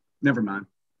 never mind.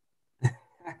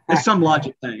 It's some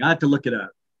logic thing. I have to look it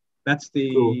up. That's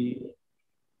the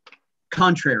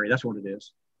contrary. That's what it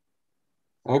is.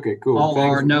 Okay, cool. All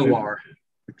are, no are.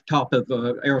 Top of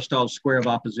Aristotle's square of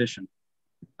opposition.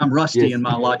 I'm rusty in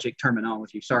my logic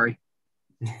terminology. Sorry.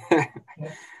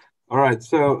 All right.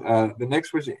 So the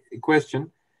next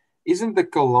question, isn't the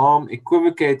Kalam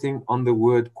equivocating on the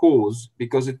word cause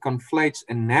because it conflates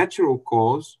a natural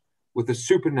cause with a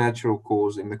supernatural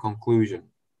cause in the conclusion?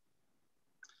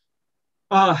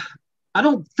 I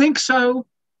don't think so.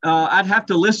 I'd have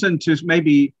to listen to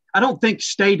maybe, I don't think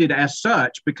stated as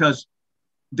such, because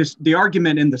the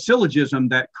argument in the syllogism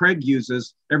that Craig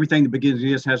uses, everything that begins to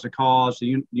exist has a cause,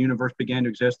 the universe began to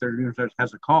exist, the universe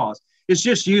has a cause. It's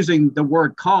just using the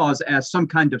word cause as some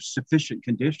kind of sufficient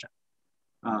condition.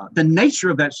 The nature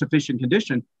of that sufficient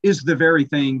condition is the very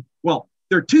thing. Well,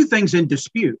 there are two things in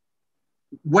dispute.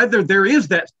 whether there is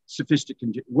that sufficient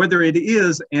condition, whether it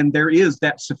is and there is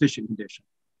that sufficient condition.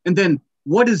 And then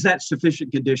what is that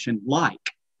sufficient condition like?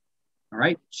 All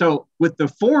right. So with the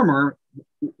former,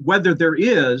 whether there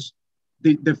is,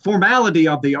 the formality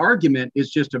of the argument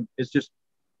is just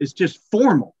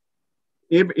formal.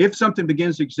 If something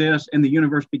begins to exist and the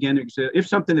universe began to exist, if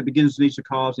something that begins needs a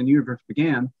cause and the universe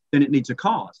began, then it needs a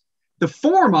cause. The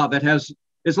form of it has,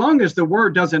 as long as the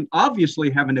word doesn't obviously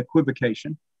have an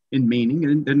equivocation in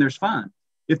meaning, then there's fine.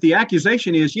 If the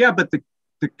accusation is, yeah, but the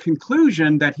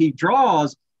conclusion that he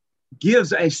draws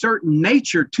gives a certain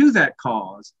nature to that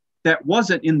cause that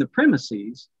wasn't in the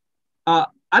premises,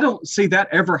 I don't see that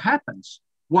ever happens.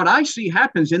 What I see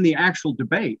happens in the actual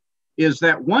debate is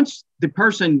that once the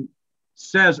person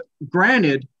says,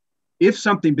 granted, if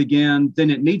something began, then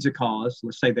it needs a cause.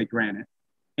 Let's say they grant it.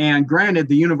 And granted,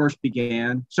 the universe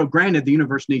began. So granted, the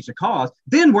universe needs a cause.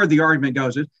 Then where the argument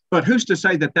goes is, but who's to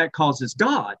say that that cause is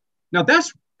God? Now,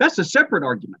 that's a separate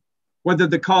argument. Whether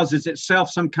the cause is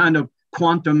itself some kind of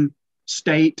quantum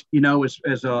state, you know, as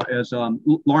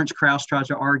Lawrence Krauss tries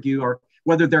to argue, or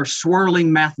whether they're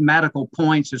swirling mathematical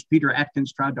points, as Peter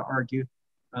Atkins tried to argue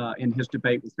in his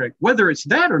debate with Greg. Whether it's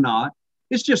that or not,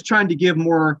 it's just trying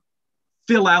to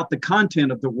fill out the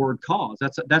content of the word cause.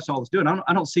 That's all it's doing.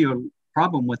 I don't see a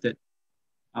problem with it.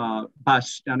 I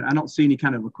don't see any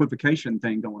kind of equivocation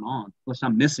thing going on, unless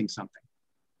I'm missing something.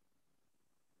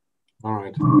 All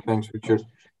right. Thanks, Richard.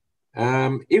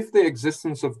 If the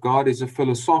existence of God is a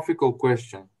philosophical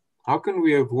question, how can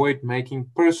we avoid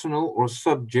making personal or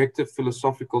subjective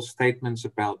philosophical statements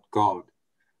about God?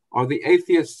 Are the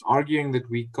atheists arguing that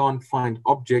we can't find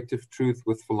objective truth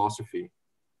with philosophy?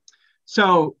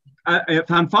 So if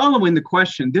I'm following the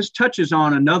question, this touches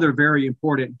on another very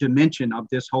important dimension of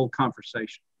this whole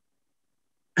conversation.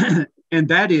 And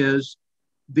that is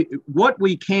what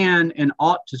we can and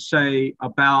ought to say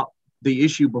about the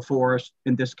issue before us,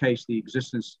 in this case, the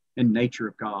existence and nature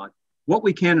of God. What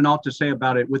we can and ought to say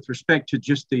about it with respect to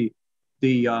just the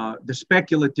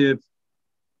speculative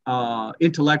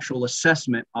intellectual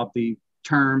assessment of the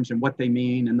terms and what they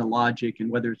mean and the logic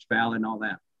and whether it's valid and all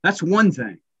that. That's one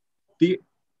thing.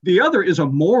 The other is a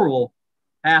moral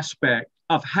aspect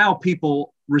of how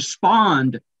people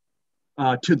respond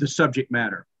to the subject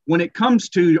matter. When it comes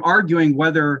to arguing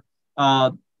whether,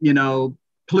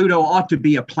 Pluto ought to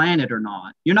be a planet or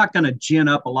not, you're not going to gin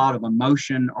up a lot of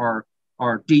emotion or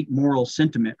deep moral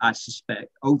sentiment, I suspect,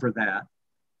 over that.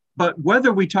 But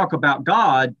whether we talk about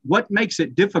God, what makes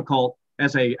it difficult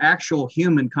as an actual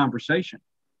human conversation,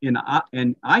 and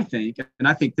I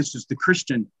think this is the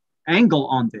Christian angle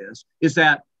on this, is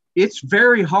that it's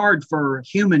very hard for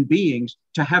human beings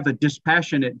to have a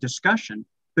dispassionate discussion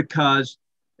because,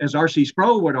 as R.C.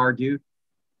 Sproul would argue,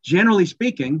 generally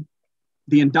speaking,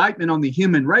 the indictment on the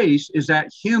human race is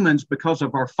that humans, because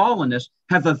of our fallenness,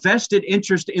 have a vested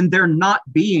interest in there not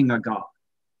being a God.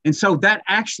 And so that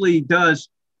actually does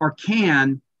or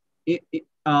can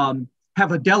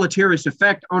have a deleterious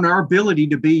effect on our ability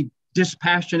to be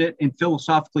dispassionate and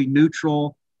philosophically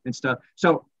neutral and stuff.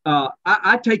 So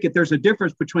I take it there's a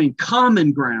difference between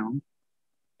common ground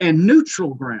and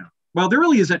neutral ground. Well, there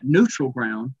really isn't neutral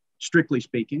ground, strictly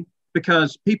speaking,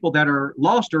 because people that are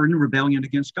lost are in rebellion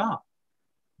against God.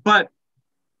 But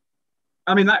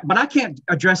I can't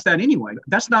address that anyway.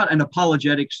 That's not an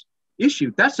apologetics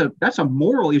issue. That's a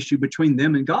moral issue between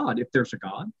them and God, if there's a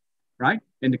God, right?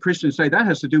 And the Christians say that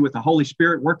has to do with the Holy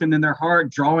Spirit working in their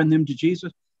heart, drawing them to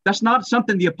Jesus. That's not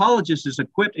something the apologist is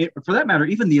equipped, for that matter,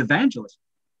 even the evangelist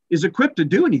is equipped to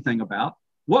do anything about.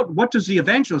 What does the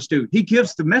evangelist do? He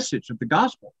gives the message of the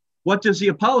gospel. What does the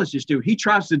apologist do? He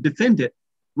tries to defend it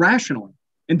rationally.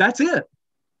 And that's it.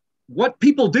 What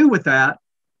people do with that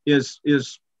is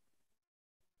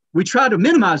we try to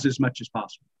minimize as much as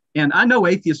possible. And I know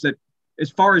atheists that, as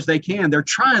far as they can, they're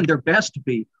trying their best to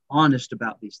be honest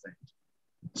about these things.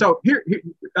 So here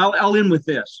I'll end with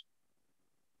this.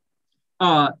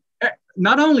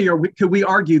 Not only could we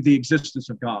argue the existence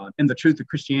of God and the truth of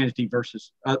Christianity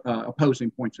versus opposing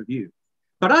points of view,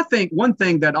 but I think one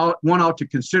thing that one ought to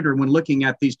consider when looking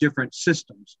at these different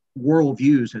systems,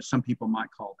 worldviews, as some people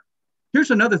might call them. Here's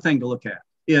another thing to look at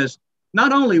is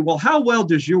not only, well, how well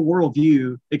does your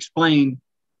worldview explain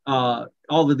all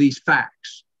of these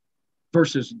facts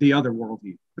versus the other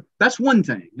worldview? That's one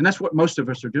thing, and that's what most of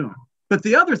us are doing. But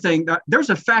the other thing, there's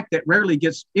a fact that rarely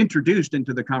gets introduced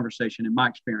into the conversation in my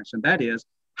experience, and that is,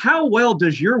 how well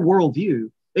does your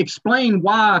worldview explain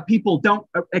why people don't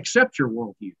accept your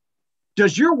worldview?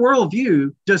 Does your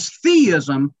worldview, does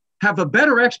theism have a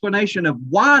better explanation of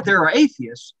why there are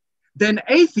atheists than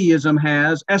atheism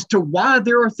has as to why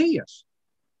there are theists?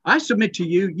 I submit to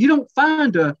you, you don't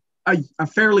find a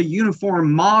fairly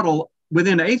uniform model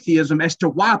within atheism as to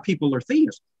why people are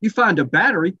theists. You find a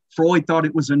battery. Freud thought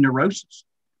it was a neurosis.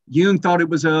 Jung thought it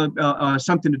was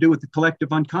something to do with the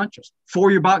collective unconscious.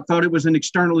 Feuerbach thought it was an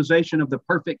externalization of the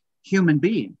perfect human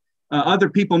being. Other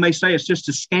people may say it's just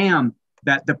a scam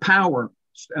that the power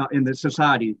in the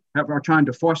society are trying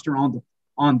to foster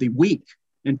on the weak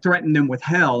and threaten them with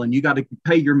hell, and you got to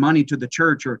pay your money to the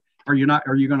church, or are you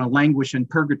going to languish in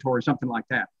purgatory, something like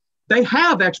that. They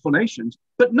have explanations,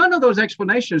 but none of those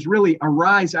explanations really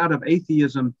arise out of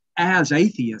atheism as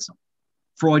atheism,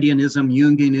 Freudianism,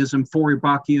 Jungianism,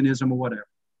 Feuerbachianism, or whatever.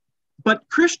 But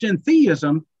Christian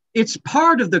theism, it's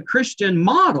part of the Christian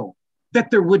model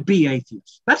that there would be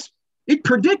atheists. It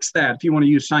predicts that, if you want to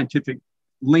use scientific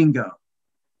lingo.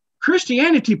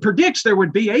 Christianity predicts there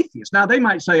would be atheists. Now, they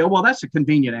might say, oh, well, that's a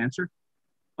convenient answer.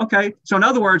 Okay, so in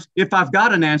other words, if I've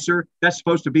got an answer, that's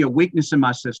supposed to be a weakness in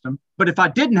my system. But if I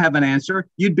didn't have an answer,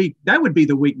 that would be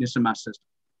the weakness in my system.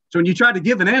 So when you try to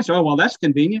give an answer, oh, well, that's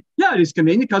convenient. Yeah, it is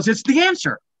convenient because it's the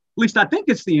answer. At least I think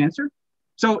it's the answer.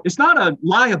 So it's not a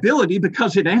liability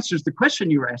because it answers the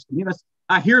question you were asking me.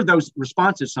 I hear those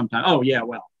responses sometimes. Oh, yeah,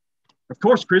 well, of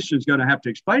course, Christian's going to have to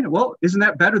explain it. Well, isn't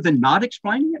that better than not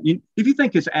explaining it? If you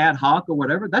think it's ad hoc or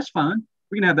whatever, that's fine.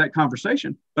 We can have that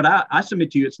conversation. But I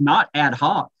submit to you, it's not ad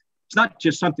hoc. It's not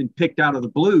just something picked out of the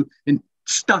blue and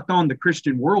stuck on the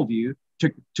Christian worldview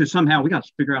to somehow, we got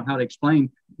to figure out how to explain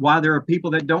why there are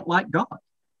people that don't like God.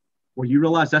 Well, you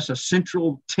realize that's a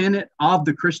central tenet of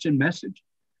the Christian message.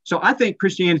 So I think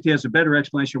Christianity has a better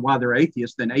explanation of why they're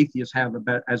atheists than atheists have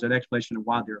as an explanation of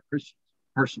why they're Christians,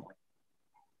 personally.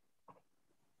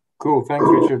 Cool. Thanks,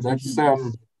 Richard.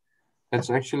 That's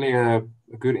actually a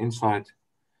good insight.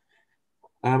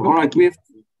 All right,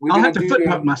 I'll have to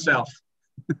footnote myself.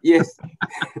 Yes.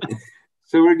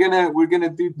 So we're gonna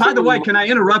do. By the way, can I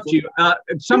interrupt you?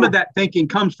 Some of that thinking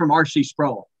comes from R.C.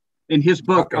 Sproul in his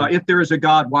book, okay. If There Is a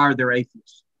God, Why Are There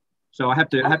Atheists? So I have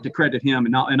to credit him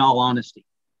in all honesty.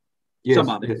 Yes, some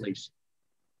of it, at least.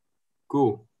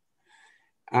 Cool.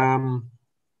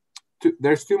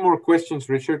 There's two more questions,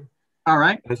 Richard. All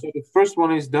right. So the first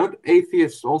one is, don't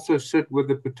atheists also sit with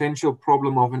the potential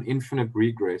problem of an infinite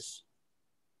regress?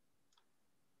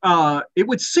 It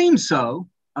would seem so.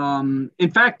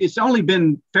 In fact, it's only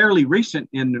been fairly recent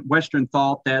in Western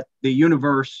thought that the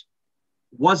universe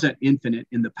wasn't infinite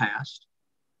in the past.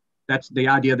 That's the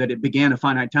idea that it began a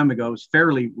finite time ago is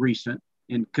fairly recent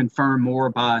and confirmed more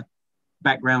by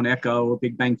background echo,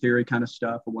 Big Bang Theory kind of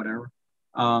stuff or whatever.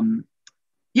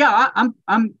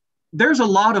 There's a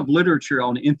lot of literature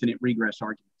on infinite regress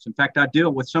arguments. In fact, I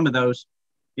deal with some of those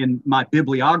in my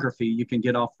bibliography. You can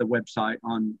get off the website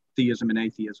on theism and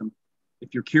atheism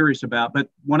if you're curious about. But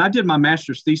when I did my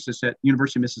master's thesis at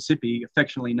University of Mississippi,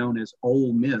 affectionately known as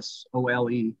Ole Miss,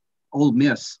 O-L-E, Ole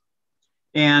Miss,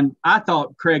 and I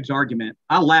thought Craig's argument,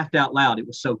 I laughed out loud. It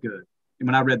was so good. And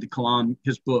when I read the Kalam,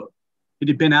 his book, it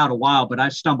had been out a while, but I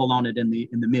stumbled on it in the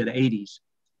mid 80s.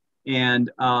 And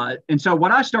so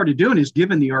what I started doing is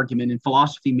giving the argument in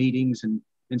philosophy meetings and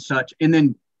such, and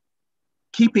then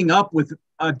keeping up with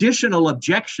additional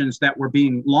objections that were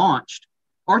being launched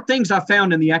are things I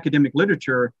found in the academic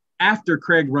literature after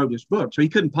Craig wrote his book. So he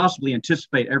couldn't possibly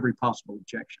anticipate every possible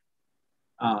objection.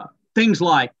 Things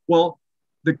like, well,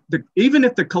 even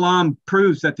if the Kalam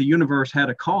proves that the universe had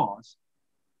a cause,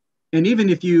 and even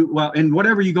if and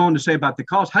whatever you go on to say about the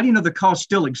cause, how do you know the cause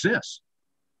still exists?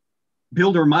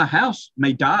 Builder of my house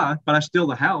may die, but I still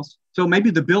the house. So maybe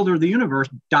the builder of the universe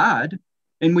died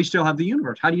and we still have the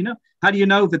universe. How do you know? How do you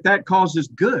know that cause is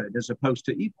good as opposed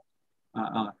to evil?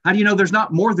 How do you know there's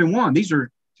not more than one? These are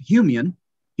Humean.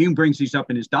 Hume brings these up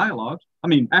in his dialogues. I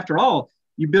mean, after all,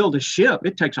 you build a ship.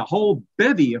 It takes a whole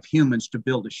bevy of humans to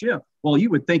build a ship. Well, you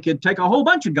would think it'd take a whole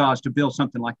bunch of gods to build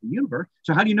something like the universe.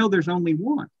 So how do you know there's only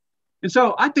one? And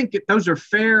so I think those are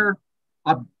fair.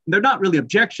 They're not really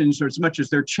objections or as much as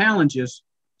they're challenges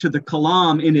to the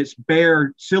Kalam in its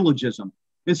bare syllogism.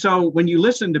 And so when you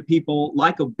listen to people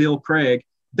like Bill Craig,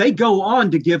 they go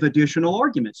on to give additional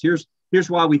arguments. Here's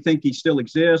why we think he still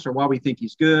exists, or why we think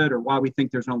he's good, or why we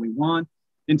think there's only one.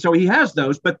 And so he has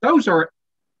those, but those are,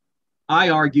 I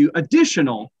argue,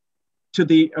 additional to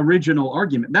the original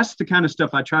argument. That's the kind of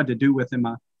stuff I tried to do with in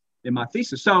my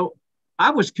thesis. So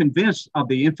I was convinced of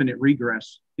the infinite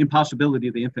regress, impossibility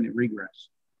of the infinite regress.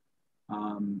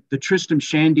 The Tristram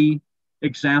Shandy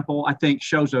example, I think,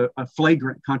 shows a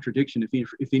flagrant contradiction.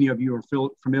 If any of you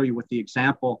are familiar with the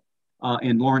example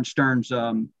in Lawrence Stern's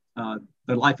The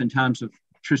Life and Times of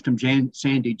Tristram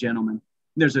Shandy, gentlemen,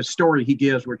 there's a story he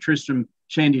gives where Tristram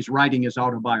Shandy's writing his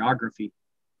autobiography,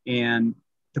 and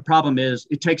the problem is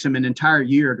it takes him an entire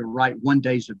year to write one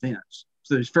day's events.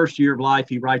 So his first year of life,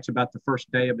 he writes about the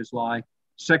first day of his life.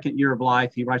 Second year of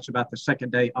life, he writes about the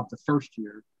second day of the first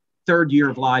year. Third year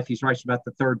of life, he writes about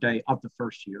the third day of the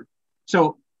first year.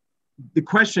 So the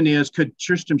question is, could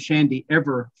Tristram Shandy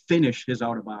ever finish his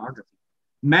autobiography?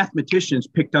 Mathematicians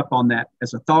picked up on that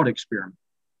as a thought experiment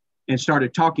and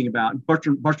started talking about.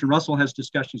 Bertrand Russell has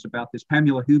discussions about this.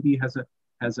 Pamela Hubie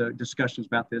has discussions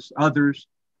about this. Others.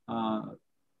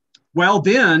 Well,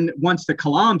 then once the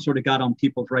Kalam sort of got on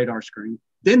people's radar screen,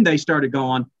 then they started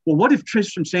going, well, what if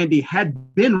Tristram Shandy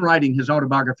had been writing his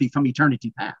autobiography from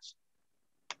eternity past?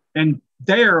 And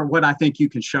there, what I think you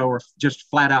can show are just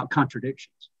flat out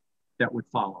contradictions that would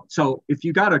follow. So if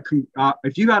you got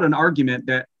an argument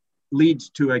that leads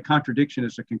to a contradiction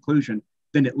as a conclusion,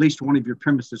 then at least one of your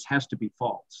premises has to be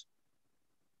false.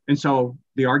 And so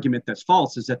the argument that's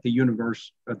false is that the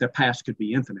universe, the past could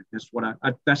be infinite. That's what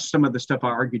that's some of the stuff I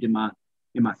argued in my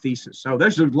thesis. So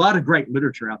there's a lot of great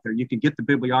literature out there. You can get the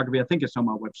bibliography. I think it's on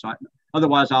my website.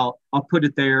 Otherwise, I'll put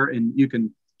it there, and you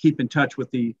can keep in touch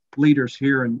with the leaders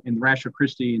here in Ratio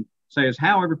Christi and say, has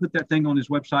Howe ever put that thing on his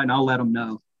website? And I'll let them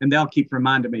know. And they'll keep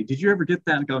reminding me, did you ever get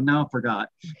that? And go, no, I forgot.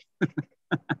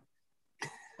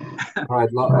 All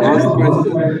right, last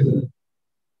question.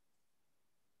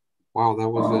 Wow,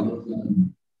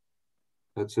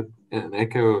 that's an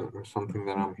echo or something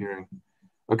that I'm hearing.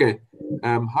 Okay,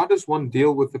 how does one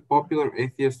deal with the popular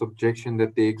atheist objection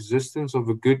that the existence of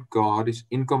a good God is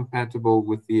incompatible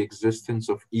with the existence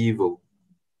of evil?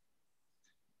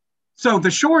 So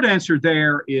the short answer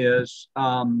there is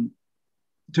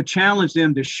to challenge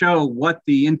them to show what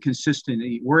the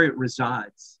inconsistency, where it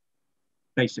resides,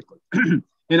 basically.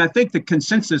 And I think the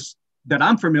consensus that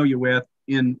I'm familiar with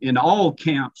in all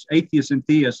camps, atheists and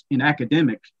theists in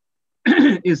academics,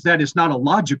 is that it's not a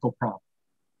logical problem.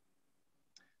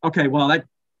 Okay, well,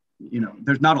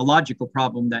 there's not a logical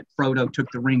problem that Frodo took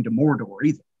the ring to Mordor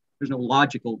either. There's no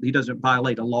logical, he doesn't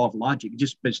violate a law of logic,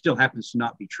 but it still happens to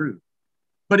not be true.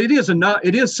 But it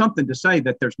is something to say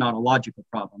that there's not a logical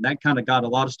problem. That kind of got a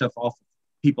lot of stuff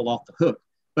people off the hook.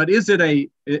 But is it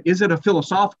a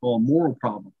philosophical, moral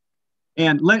problem?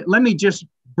 And let me just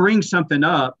bring something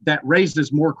up that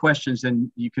raises more questions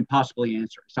than you can possibly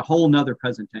answer. It's a whole nother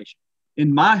presentation.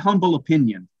 In my humble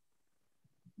opinion,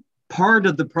 part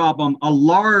of the problem,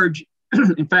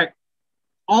 in fact,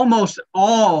 almost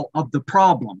all of the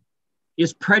problem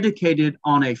is predicated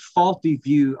on a faulty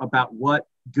view about what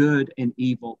good and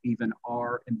evil even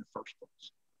are in the first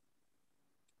place.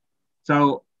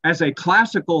 So as a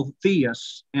classical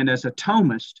theist and as a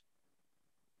Thomist,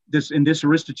 in this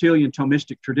Aristotelian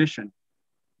Thomistic tradition,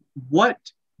 what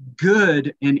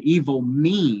good and evil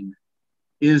mean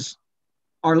is,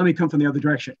 or let me come from the other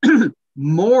direction,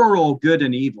 moral good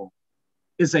and evil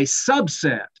is a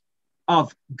subset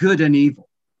of good and evil.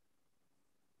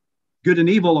 Good and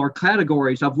evil are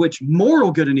categories of which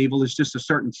moral good and evil is just a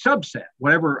certain subset,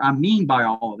 whatever I mean by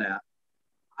all of that.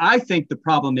 I think the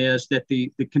problem is that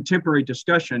the contemporary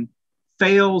discussion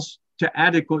fails to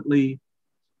adequately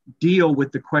deal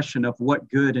with the question of what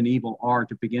good and evil are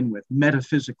to begin with,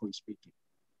 metaphysically speaking.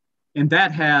 And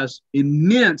that has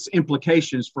immense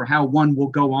implications for how one will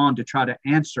go on to try to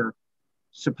answer,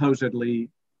 the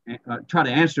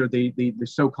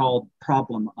so-called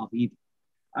problem of evil.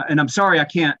 And I'm sorry, I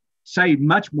can't say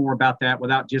much more about that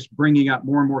without just bringing up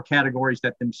more and more categories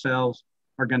that themselves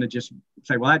are going to just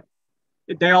say, well,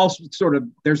 they all sort of,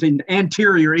 there's an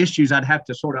anterior issues I'd have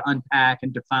to sort of unpack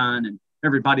and define, and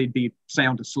everybody'd be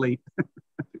sound asleep.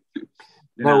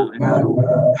 I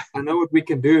know what we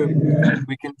can do.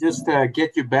 We can just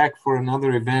get you back for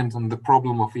another event on the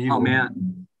problem of evil. Oh,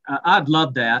 man. I'd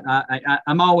love that.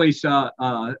 I'm always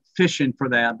fishing for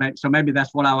that. So maybe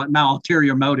that's what my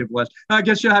ulterior motive was. I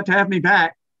guess you'll have to have me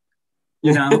back,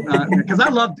 because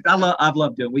I've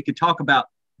loved it. We could talk about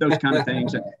those kind of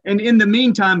things. And in the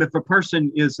meantime, if a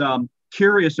person is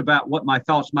curious about what my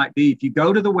thoughts might be, if you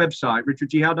go to the website,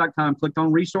 richardghowe.com, click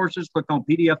on resources, click on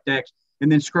PDF decks,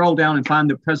 and then scroll down and find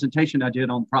the presentation I did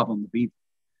on the problem of evil.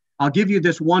 I'll give you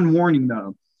this one warning,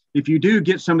 though. If you do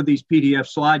get some of these PDF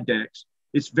slide decks,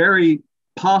 it's very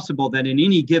possible that in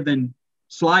any given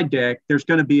slide deck, there's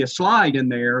going to be a slide in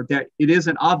there that it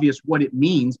isn't obvious what it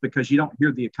means because you don't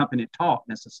hear the accompaniment talk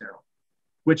necessarily,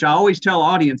 which I always tell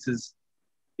audiences,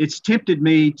 it's tempted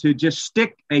me to just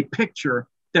stick a picture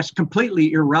that's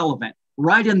completely irrelevant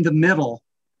right in the middle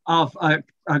of a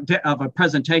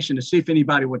presentation to see if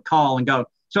anybody would call and go,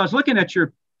 so I was looking at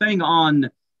your thing on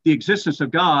the existence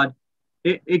of God.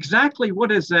 Exactly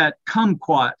what is that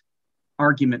kumquat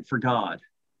argument for God?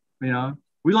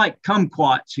 We like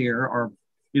kumquats here, or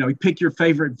you know, you pick your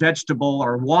favorite vegetable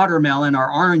or watermelon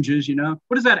or oranges, you know.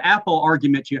 What is that apple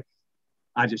argument?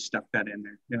 I just stuck that in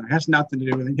there. You know, it has nothing to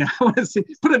do with it. Yeah, I want to see,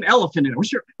 put an elephant in it.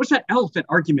 What's that elephant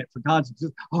argument for God's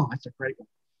existence? Oh, that's a great one.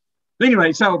 But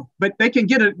anyway, so, but they can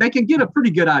get a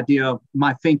pretty good idea of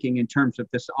my thinking in terms of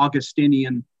this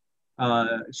Augustinian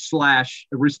slash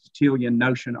Aristotelian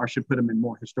notion, or should put them in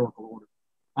more historical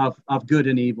order, of good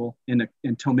and evil in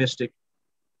Thomistic,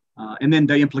 and then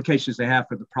the implications they have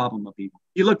for the problem of evil.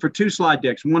 You look for two slide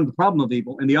decks, one the problem of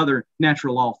evil and the other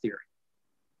natural law theory.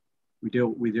 We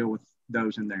deal with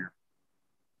those in there.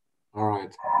 All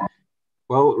right.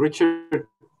 Well, Richard,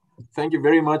 thank you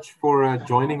very much for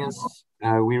joining us.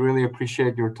 We really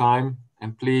appreciate your time,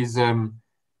 and please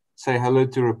say hello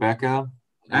to Rebecca.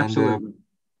 Absolutely.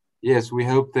 Yes, we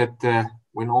hope that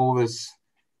when all this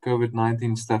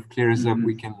COVID-19 stuff clears up,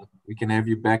 we can have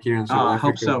you back here in South Africa. I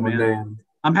hope so, one man. day. And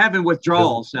I'm having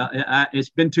withdrawals. It's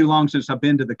been too long since I've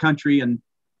been to the country, and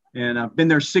I've been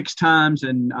there 6 times,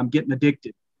 and I'm getting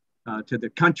addicted to the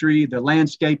country, the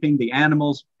landscaping, the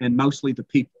animals, and mostly the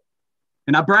people.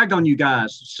 And I brag on you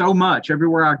guys so much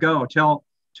everywhere I go. Tell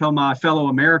my fellow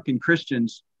American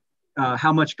Christians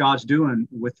how much God's doing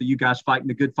with you guys fighting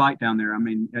the good fight down there. I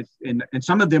mean, and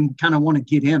some of them kind of want to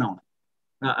get in on it.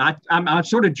 I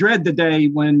sort of dread the day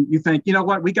when you think, you know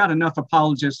what, we got enough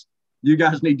apologists. You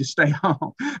guys need to stay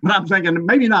home. But I'm thinking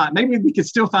maybe not. Maybe we could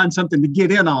still find something to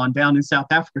get in on down in South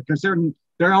Africa, because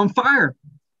they're on fire.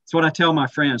 That's what I tell my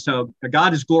friends. So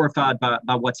God is glorified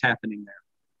by what's happening there.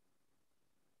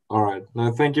 All right.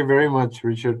 No, thank you very much,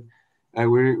 Richard.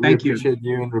 We appreciate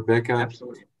you and Rebecca.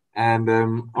 Absolutely. And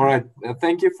all right.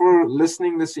 Thank you for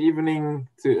listening this evening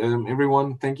to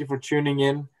everyone. Thank you for tuning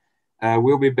in.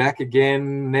 We'll be back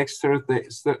again next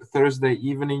Thursday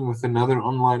evening with another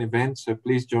online event. So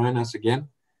please join us again.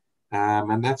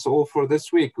 And that's all for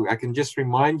this week. I can just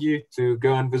remind you to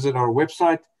go and visit our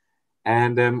website.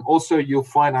 And also you'll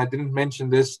find, I didn't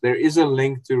mention this, there is a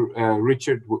link to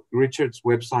Richard's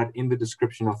website in the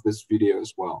description of this video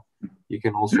as well. You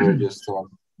can also just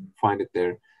find it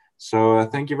there. So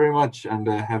thank you very much, and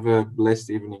have a blessed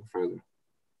evening further.